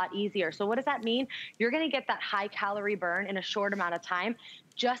a lot easier. So what does that mean? You're gonna get that high calorie burn in a short amount of time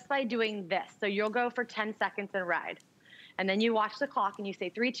just by doing this. So you'll go for 10 seconds and ride. And then you watch the clock and you say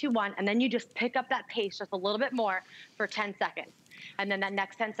 3, 2, 1, and then you just pick up that pace just a little bit more for 10 seconds. And then that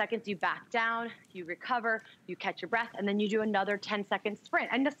next 10 seconds, you back down, you recover, you catch your breath, and then you do another 10-second sprint.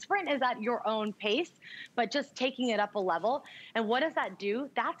 And the sprint is at your own pace, but just taking it up a level. And what does that do?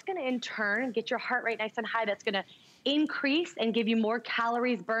 That's gonna in turn get your heart rate nice and high. That's gonna increase and give you more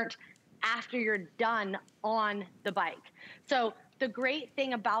calories burnt after you're done on the bike. So the great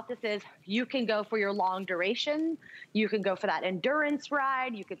thing about this is you can go for your long duration. You can go for that endurance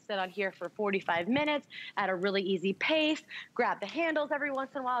ride. You could sit on here for 45 minutes at a really easy pace, grab the handles every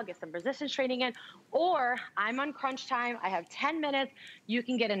once in a while, get some resistance training in, or I'm on crunch time. I have 10 minutes. You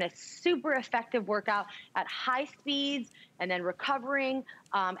can get in a super effective workout at high speeds and then recovering.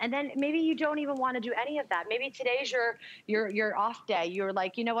 And then maybe you don't even want to do any of that. Maybe today's your off day. You're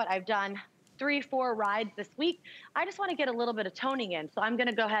like, you know what? I've done 3, 4 rides this week. I just want to get a little bit of toning in. So I'm going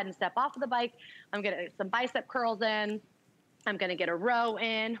to go ahead and step off of the bike. I'm going to get some bicep curls in. I'm going to get a row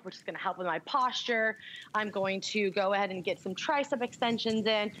in, which is going to help with my posture. I'm going to go ahead and get some tricep extensions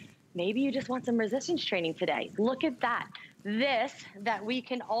in. Maybe you just want some resistance training today. Look at that. This that we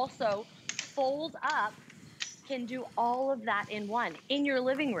can also fold up can do all of that in one, in your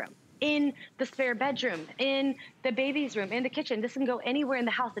living room, in the spare bedroom, in the baby's room, in the kitchen. This can go anywhere in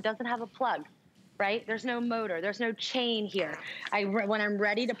the house. It doesn't have a plug, right? There's no motor, there's no chain here. When I'm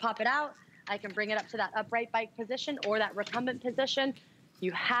ready to pop it out, I can bring it up to that upright bike position or that recumbent position.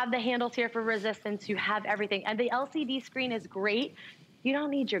 You have the handles here for resistance, you have everything. And the LCD screen is great. You don't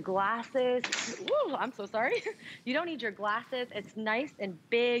need your glasses. Woo, I'm so sorry. You don't need your glasses. It's nice and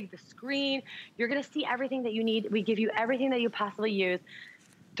big, the screen. You're gonna see everything that you need. We give you everything that you possibly use.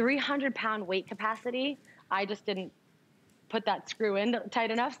 300-pound weight capacity. I just didn't put that screw in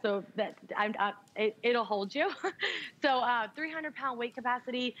tight enough so that it'll hold you. So 300-pound weight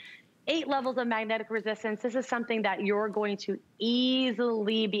capacity, 8 levels of magnetic resistance. This is something that you're going to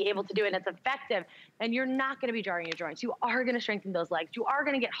easily be able to do, and it's effective. And you're not going to be jarring your joints. You are going to strengthen those legs. You are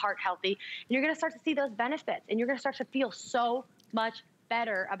going to get heart healthy, and you're going to start to see those benefits, and you're going to start to feel so much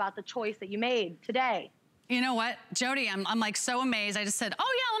better about the choice that you made today. You know what, Jody, I'm like so amazed. I just said,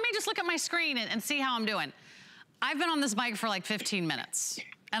 oh yeah, let me just look at my screen and see how I'm doing. I've been on this bike for like 15 minutes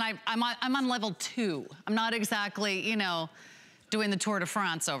and I'm on level 2. I'm not exactly, you know, doing the Tour de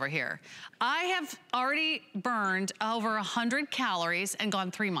France over here. I have already burned over 100 calories and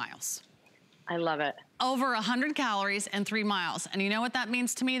gone 3 miles. I love it. Over 100 calories and 3 miles. And you know what that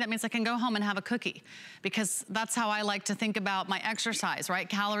means to me? That means I can go home and have a cookie, because that's how I like to think about my exercise, right?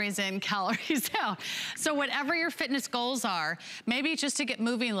 Calories in, calories out. So whatever your fitness goals are, maybe it's just to get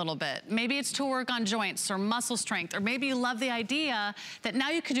moving a little bit. Maybe it's to work on joints or muscle strength, or maybe you love the idea that now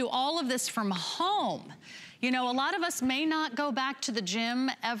you can do all of this from home. You know, a lot of us may not go back to the gym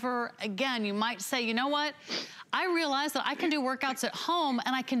ever again. You might say, you know what? I realize that I can do workouts at home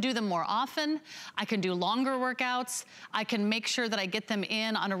and I can do them more often. I can do longer workouts. I can make sure that I get them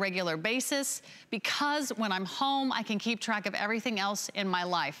in on a regular basis, because when I'm home, I can keep track of everything else in my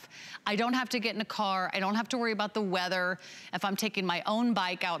life. I don't have to get in a car. I don't have to worry about the weather. If I'm taking my own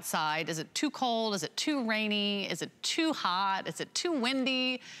bike outside, is it too cold? Is it too rainy? Is it too hot? Is it too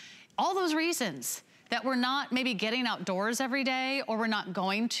windy? All those reasons that we're not maybe getting outdoors every day, or we're not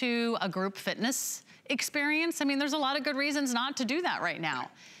going to a group fitness experience. I mean, there's a lot of good reasons not to do that right now.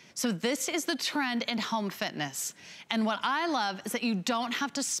 So this is the trend in home fitness. And what I love is that you don't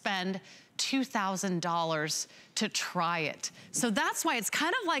have to spend $2,000 to try it. So that's why it's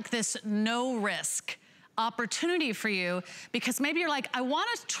kind of like this no risk opportunity for you, because maybe you're like, I want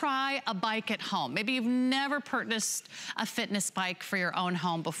to try a bike at home. Maybe you've never purchased a fitness bike for your own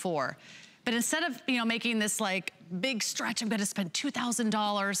home before. But instead of, you know, making this like big stretch, I'm going to spend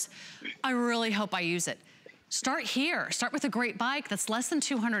 $2,000, I really hope I use it. Start here. Start with a great bike that's less than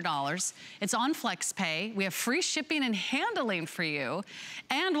 $200. It's on FlexPay. We have free shipping and handling for you,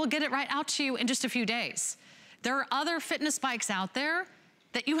 and we'll get it right out to you in just a few days. There are other fitness bikes out there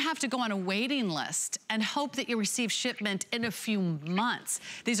that you have to go on a waiting list and hope that you receive shipment in a few months.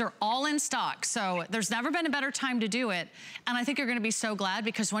 These are all in stock, so there's never been a better time to do it. And I think you're gonna be so glad,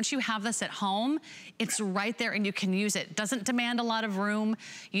 because once you have this at home, it's right there and you can use it. Doesn't demand a lot of room.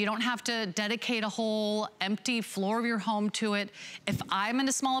 You don't have to dedicate a whole empty floor of your home to it. If I'm in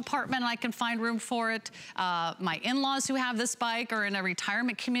a small apartment and I can find room for it, my in-laws who have this bike are in a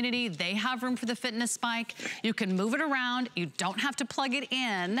retirement community, they have room for the fitness bike. You can move it around. You don't have to plug it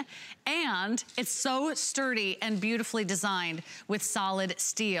in, and it's so sturdy and beautifully designed with solid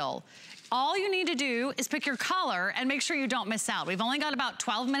steel. All you need to do is pick your color and make sure you don't miss out. We've only got about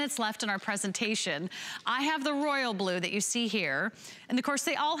 12 minutes left in our presentation. I have the royal blue that you see here, and of course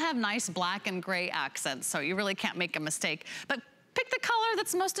they all have nice black and gray accents, so you really can't make a mistake. But pick the color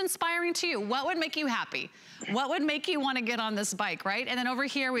that's most inspiring to you. What would make you happy? What would make you want to get on this bike, right? And then over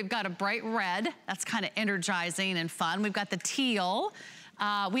here, we've got a bright red. That's kind of energizing and fun. We've got the teal.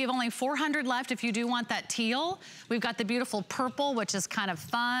 We have only 400 left if you do want that teal. We've got the beautiful purple, which is kind of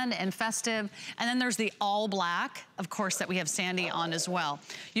fun and festive. And then there's the all black, of course, that we have Sandy on as well.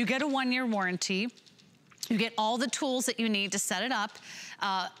 You get a 1-year warranty. You get all the tools that you need to set it up.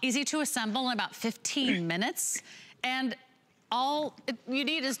 Easy to assemble in about 15 minutes. And all you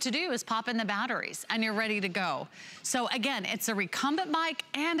need is pop in the batteries and you're ready to go. So again, it's a recumbent bike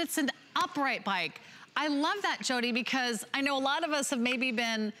and it's an upright bike. I love that, Jody, because I know a lot of us have maybe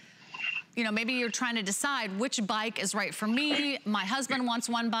been, you know, maybe you're trying to decide which bike is right for me. My husband wants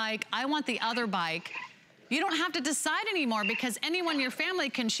one bike, I want the other bike. You don't have to decide anymore, because anyone in your family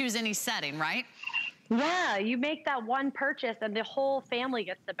can choose any setting, right? Yeah, you make that one purchase and the whole family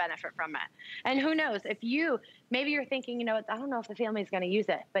gets the benefit from it. And who knows, if maybe you're thinking, you know, I don't know if the family's going to use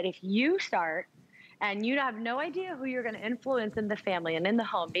it, but if you start and you have no idea who you're going to influence in the family and in the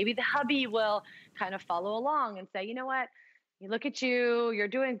home, maybe the hubby will kind of follow along and say, you know what, you look at you, you're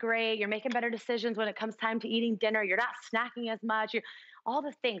doing great, you're making better decisions when it comes time to eating dinner, you're not snacking as much, all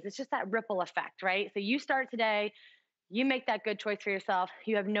the things. It's just that ripple effect, right? So you start today, you make that good choice for yourself.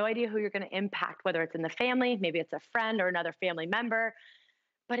 You have no idea who you're going to impact, whether it's in the family, maybe it's a friend or another family member.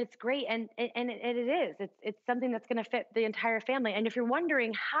 But it's great, and it is. It's something that's going to fit the entire family. And if you're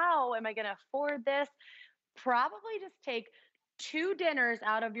wondering, how am I going to afford this? Probably just take 2 dinners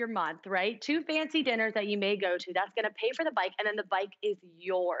out of your month, right? 2 fancy dinners that you may go to. That's going to pay for the bike, and then the bike is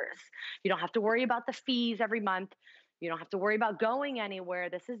yours. You don't have to worry about the fees every month. You don't have to worry about going anywhere.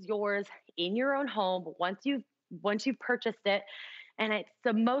 This is yours in your own home once you've purchased it. And it's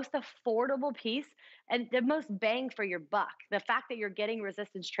the most affordable piece and the most bang for your buck. The fact that you're getting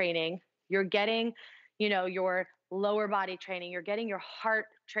resistance training, you're getting, you know, your lower body training, you're getting your heart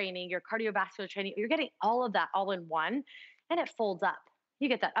training, your cardiovascular training, you're getting all of that all in one, and it folds up. You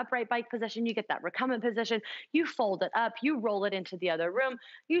get that upright bike position, you get that recumbent position, you fold it up, you roll it into the other room,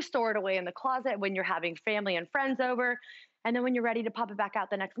 you store it away in the closet when you're having family and friends over, and then when you're ready to pop it back out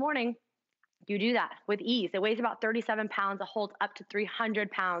the next morning, you do that with ease. It weighs about 37 pounds. It holds up to 300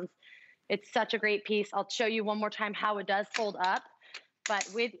 pounds. It's such a great piece. I'll show you one more time how it does fold up. But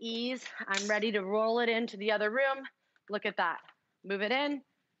with ease, I'm ready to roll it into the other room. Look at that. Move it in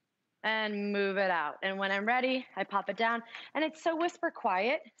and move it out. And when I'm ready, I pop it down. And it's so whisper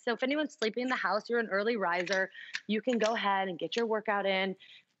quiet. So if anyone's sleeping in the house, you're an early riser, you can go ahead and get your workout in.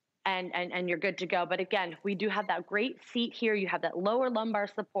 And you're good to go. But again, we do have that great seat here. You have that lower lumbar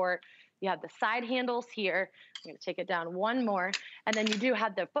support. You have the side handles here. I'm going to take it down one more. And then you do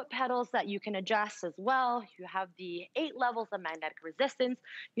have the foot pedals that you can adjust as well. You have the 8 levels of magnetic resistance.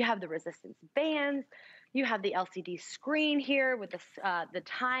 You have the resistance bands. You have the LCD screen here with the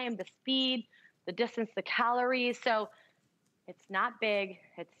time, the speed, the distance, the calories. So it's not big.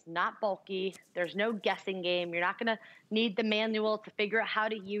 It's not bulky. There's no guessing game. You're not going to need the manual to figure out how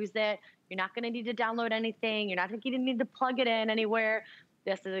to use it. You're not going to need to download anything. You're not going to need to plug it in anywhere.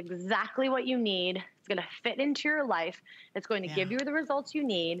 This is exactly what you need. It's going to fit into your life. It's going to give you the results you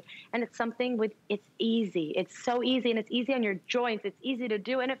need. And it's something it's easy. It's so easy, and it's easy on your joints. It's easy to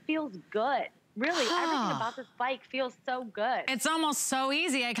do, and it feels good. really everything about this bike feels so good. It's almost so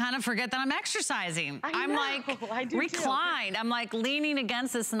easy. I kind of forget that I'm exercising. I'm like I do reclined. I'm like leaning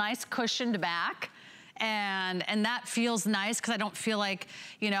against this nice cushioned back. And that feels nice because I don't feel like,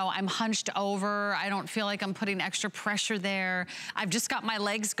 you know, I'm hunched over. I don't feel like I'm putting extra pressure there. I've just got my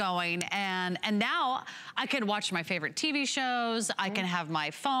legs going, and now I can watch my favorite TV shows. I can have my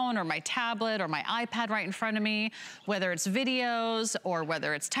phone or my tablet or my iPad right in front of me, whether it's videos or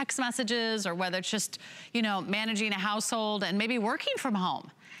whether it's text messages or whether it's just, you know, managing a household and maybe working from home.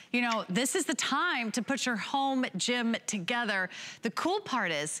 You know, this is the time to put your home gym together. The cool part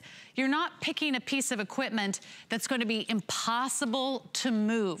is you're not picking a piece of equipment that's going to be impossible to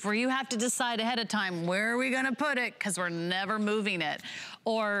move, where you have to decide ahead of time, where are we going to put it? Because we're never moving it.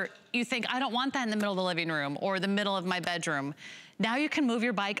 Or you think, I don't want that in the middle of the living room or the middle of my bedroom. Now you can move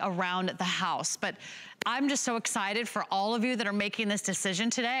your bike around the house. But I'm just so excited for all of you that are making this decision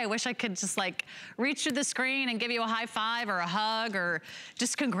today. I wish I could just like reach through the screen and give you a high five or a hug or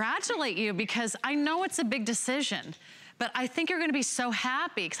just congratulate you, because I know it's a big decision. But I think you're gonna be so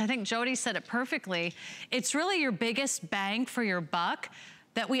happy, because I think Jody said it perfectly. It's really your biggest bang for your buck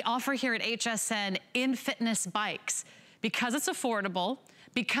that we offer here at HSN in fitness bikes, because it's affordable,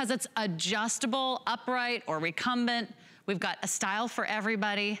 because it's adjustable, upright, or recumbent. We've got a style for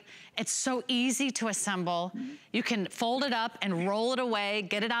everybody. It's so easy to assemble. You can fold it up and roll it away,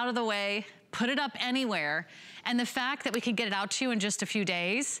 get it out of the way, put it up anywhere. And the fact that we can get it out to you in just a few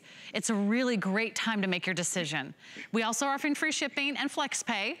days, it's a really great time to make your decision. We also are offering free shipping and flex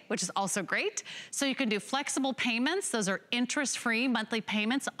pay, which is also great. So you can do flexible payments. Those are interest-free monthly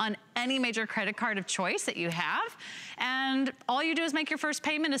payments on any major credit card of choice that you have. And all you do is make your first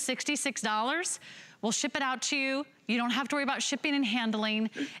payment of $66. We'll ship it out to you. You don't have to worry about shipping and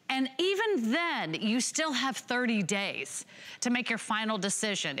handling. And even then, you still have 30 days to make your final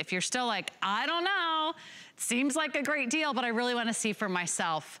decision. If you're still like, I don't know, seems like a great deal, but I really want to see for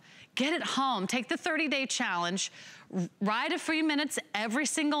myself, get it home. Take the 30-day challenge. Ride a few minutes every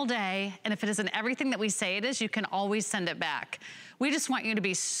single day. And if it isn't everything that we say it is, you can always send it back. We just want you to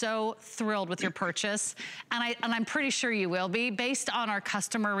be so thrilled with your purchase. And I'm pretty sure you will be, based on our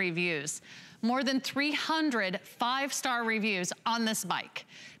customer reviews. More than 300 5-star reviews on this bike.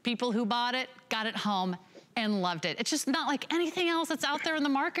 People who bought it, got it home, and loved it. It's just not like anything else that's out there in the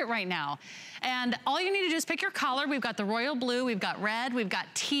market right now. And all you need to do is pick your color. We've got the royal blue, we've got red, we've got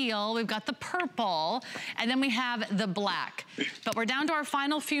teal, we've got the purple, and then we have the black. But we're down to our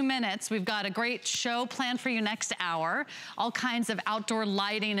final few minutes. We've got a great show planned for you next hour. All kinds of outdoor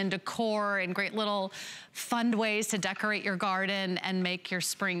lighting and decor and great little fun ways to decorate your garden and make your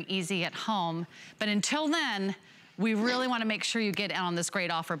spring easy at home. But until then, we really want to make sure you get in on this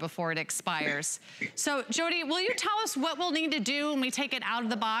great offer before it expires. So Jody, will you tell us what we'll need to do when we take it out of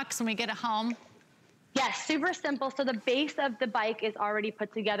the box, when we get it home? Yes, super simple. So the base of the bike is already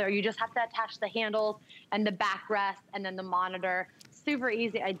put together. You just have to attach the handles and the backrest and then the monitor. Super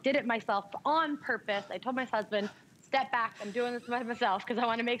easy. I did it myself on purpose. I told my husband, step back, I'm doing this by myself because I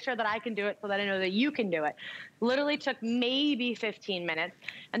want to make sure that I can do it so that I know that you can do it. Literally took maybe 15 minutes.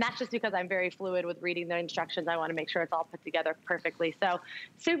 And that's just because I'm very fluid with reading the instructions. I want to make sure it's all put together perfectly. So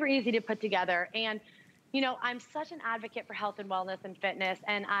super easy to put together. And, you know, I'm such an advocate for health and wellness and fitness.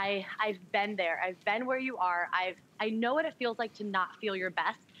 And I've been there. I've been where you are. I know what it feels like to not feel your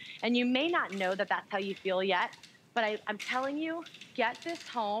best. And you may not know that that's how you feel yet. But I'm telling you, get this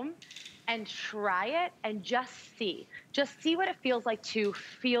home and try it and just see what it feels like to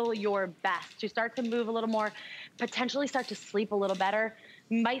feel your best, to start to move a little more, potentially start to sleep a little better.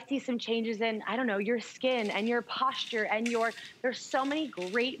 You might see some changes in, I don't know, your skin and your posture and there's so many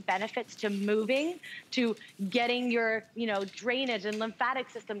great benefits to moving, to getting your, you know, drainage and lymphatic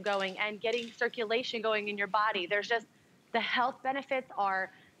system going and getting circulation going in your body. There's just, the health benefits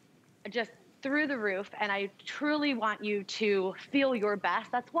are just through the roof, and I truly want you to feel your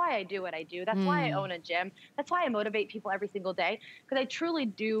best. That's why I do what I do. That's why I own a gym. That's why I motivate people every single day, because I truly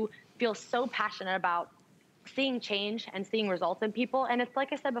do feel so passionate about seeing change and seeing results in people. And it's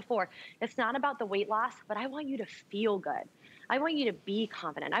like I said before, it's not about the weight loss, but I want you to feel good. I want you to be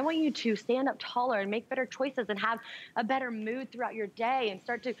confident. I want you to stand up taller and make better choices and have a better mood throughout your day and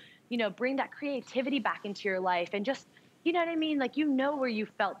start to, you know, bring that creativity back into your life and just, you know what I mean? Like, you know where you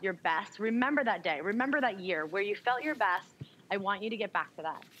felt your best. Remember that day. Remember that year where you felt your best. I want you to get back to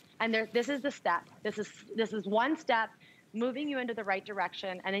that. And this is the step. This is one step moving you into the right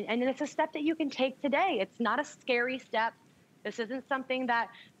direction. And it's a step that you can take today. It's not a scary step. This isn't something that,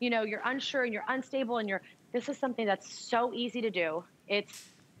 you know, you're unsure and you're unstable and this is something that's so easy to do. It's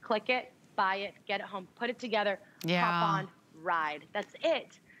click it, buy it, get it home, put it together, hop on, ride. That's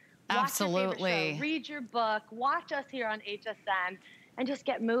it. Absolutely. Watch your favorite show, read your book, watch us here on HSN, and just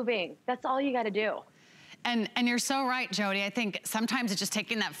get moving. That's all you got to do. And you're so right, Jody. I think sometimes it's just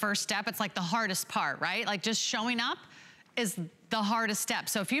taking that first step. It's like the hardest part, right? Like just showing up is the hardest step.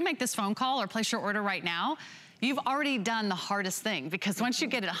 So if you make this phone call or place your order right now, you've already done the hardest thing, because once you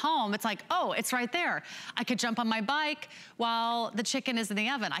get it home, it's like, oh, it's right there. I could jump on my bike while the chicken is in the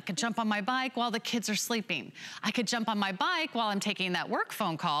oven. I could jump on my bike while the kids are sleeping. I could jump on my bike while I'm taking that work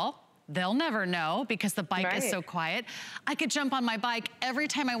phone call. They'll never know because the bike is so quiet. I could jump on my bike every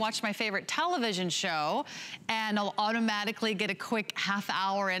time I watch my favorite television show, and I'll automatically get a quick half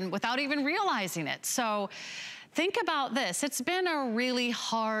hour in without even realizing it. So think about this. It's been a really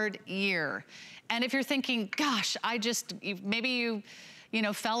hard year. And if you're thinking, gosh, maybe you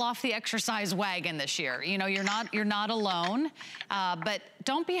fell off the exercise wagon this year. You know, you're not alone, but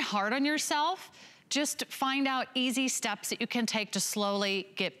don't be hard on yourself. Just find out easy steps that you can take to slowly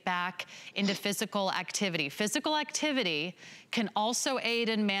get back into physical activity. Physical activity can also aid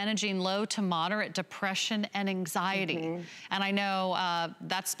in managing low to moderate depression and anxiety. And I know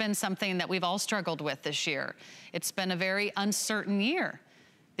that's been something that we've all struggled with this year. It's been a very uncertain year.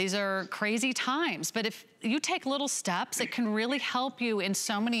 These are crazy times, but if you take little steps, it can really help you in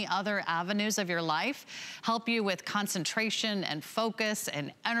so many other avenues of your life, help you with concentration and focus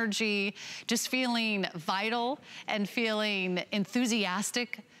and energy, just feeling vital and feeling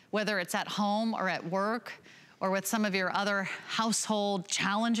enthusiastic, whether it's at home or at work or with some of your other household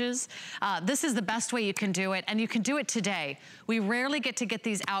challenges. This is the best way you can do it, and you can do it today. We rarely get to get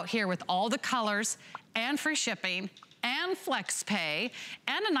these out here with all the colors and free shipping and flex pay,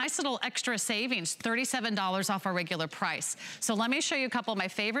 and a nice little extra savings, $37 off our regular price. So let me show you a couple of my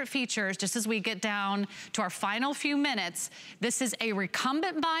favorite features just as we get down to our final few minutes. This is a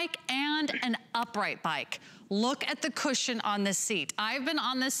recumbent bike and an upright bike. Look at the cushion on this seat. I've been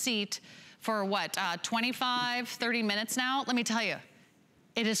on this seat for what, 25, 30 minutes now? Let me tell you,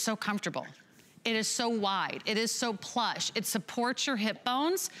 it is so comfortable. It is so wide, it is so plush. It supports your hip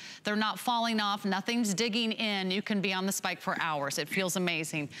bones. They're not falling off, nothing's digging in. You can be on this bike for hours. It feels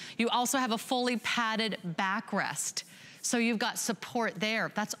amazing. You also have a fully padded backrest. So you've got support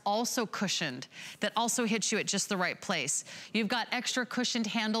there. That's also cushioned. That also hits you at just the right place. You've got extra cushioned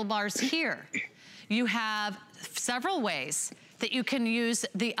handlebars here. You have several ways that you can use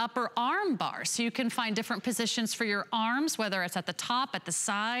the upper arm bar. So you can find different positions for your arms, whether it's at the top, at the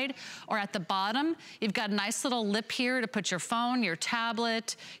side, or at the bottom. You've got a nice little lip here to put your phone, your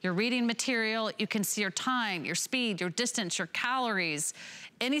tablet, your reading material. You can see your time, your speed, your distance, your calories.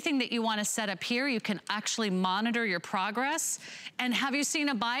 Anything that you want to set up here, you can actually monitor your progress. And have you seen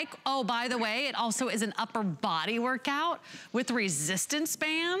a bike? Oh, by the way, it also is an upper body workout with resistance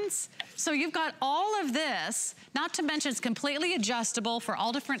bands. So you've got all of this, not to mention it's completely adjustable for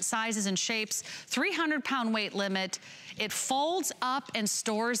all different sizes and shapes, 300-pound weight limit. It folds up and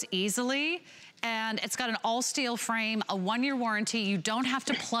stores easily, and it's got an all-steel frame, a 1-year warranty. You don't have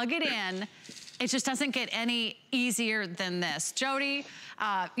to plug it in. It just doesn't get any easier than this. Jody,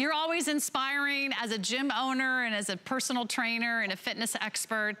 you're always inspiring as a gym owner and as a personal trainer and a fitness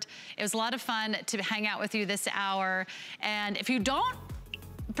expert. It was a lot of fun to hang out with you this hour. And if you don't,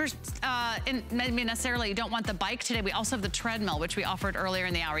 maybe necessarily you don't want the bike today, we also have the treadmill, which we offered earlier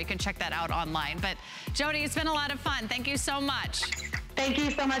in the hour. You can check that out online. But Jody, it's been a lot of fun. Thank you so much. Thank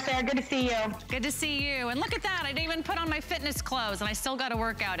you so much, Sarah. Good to see you. Good to see you. And look at that. I didn't even put on my fitness clothes and I still got a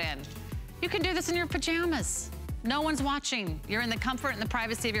workout in. You can do this in your pajamas. No one's watching. You're in the comfort and the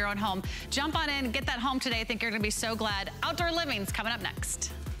privacy of your own home. Jump on in, get that home today. I think you're gonna be so glad. Outdoor living's coming up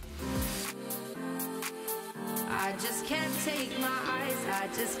next. I just can't take my eyes, I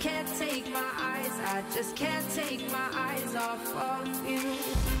just can't take my eyes, I just can't take my eyes off of you.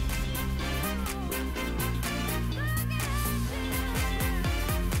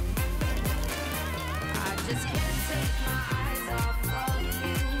 I just can't take my eyes off of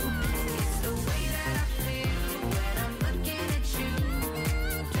you. It's the way that I feel when I'm looking at you,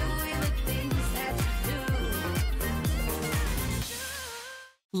 doing the things that you do.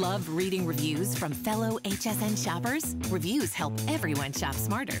 Love reading reviews from fellow HSN shoppers? Reviews help everyone shop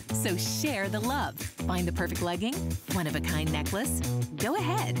smarter, so share the love. Find the perfect legging? One-of-a-kind necklace? Go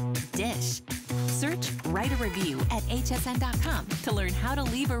ahead, dish. Search Write a Review at hsn.com to learn how to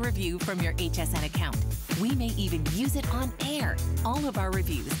leave a review from your HSN account. We may even use it on air. All of our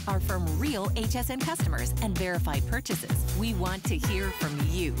reviews are from real HSN customers and verified purchases. We want to hear from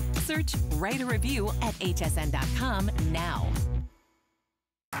you. Search Write a Review at hsn.com now.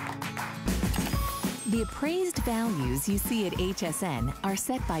 The appraised values you see at HSN are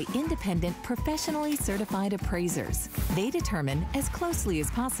set by independent, professionally certified appraisers. They determine, as closely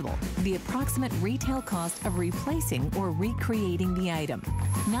as possible, the approximate retail cost of replacing or recreating the item,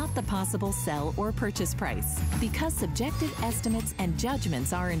 not the possible sell or purchase price. Because subjective estimates and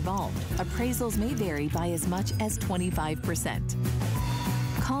judgments are involved, appraisals may vary by as much as 25%.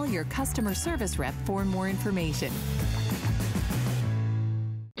 Call your customer service rep for more information.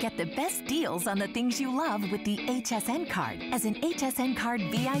 Get the best deals on the things you love with the HSN card. As an HSN card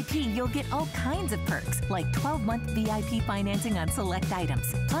VIP, you'll get all kinds of perks, like 12-month VIP financing on select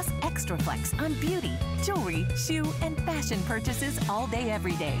items, plus extra flex on beauty, jewelry, shoe, and fashion purchases all day,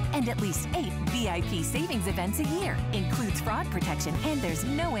 every day. And at least 8 VIP savings events a year. Includes fraud protection, and there's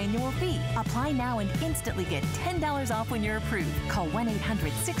no annual fee. Apply now and instantly get $10 off when you're approved. Call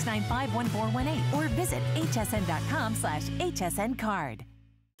 1-800-695-1418 or visit hsn.com/HSN card.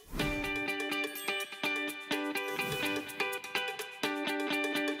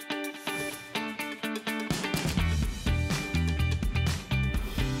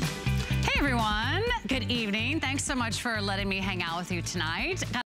 Everyone, good evening. Thanks so much for letting me hang out with you tonight.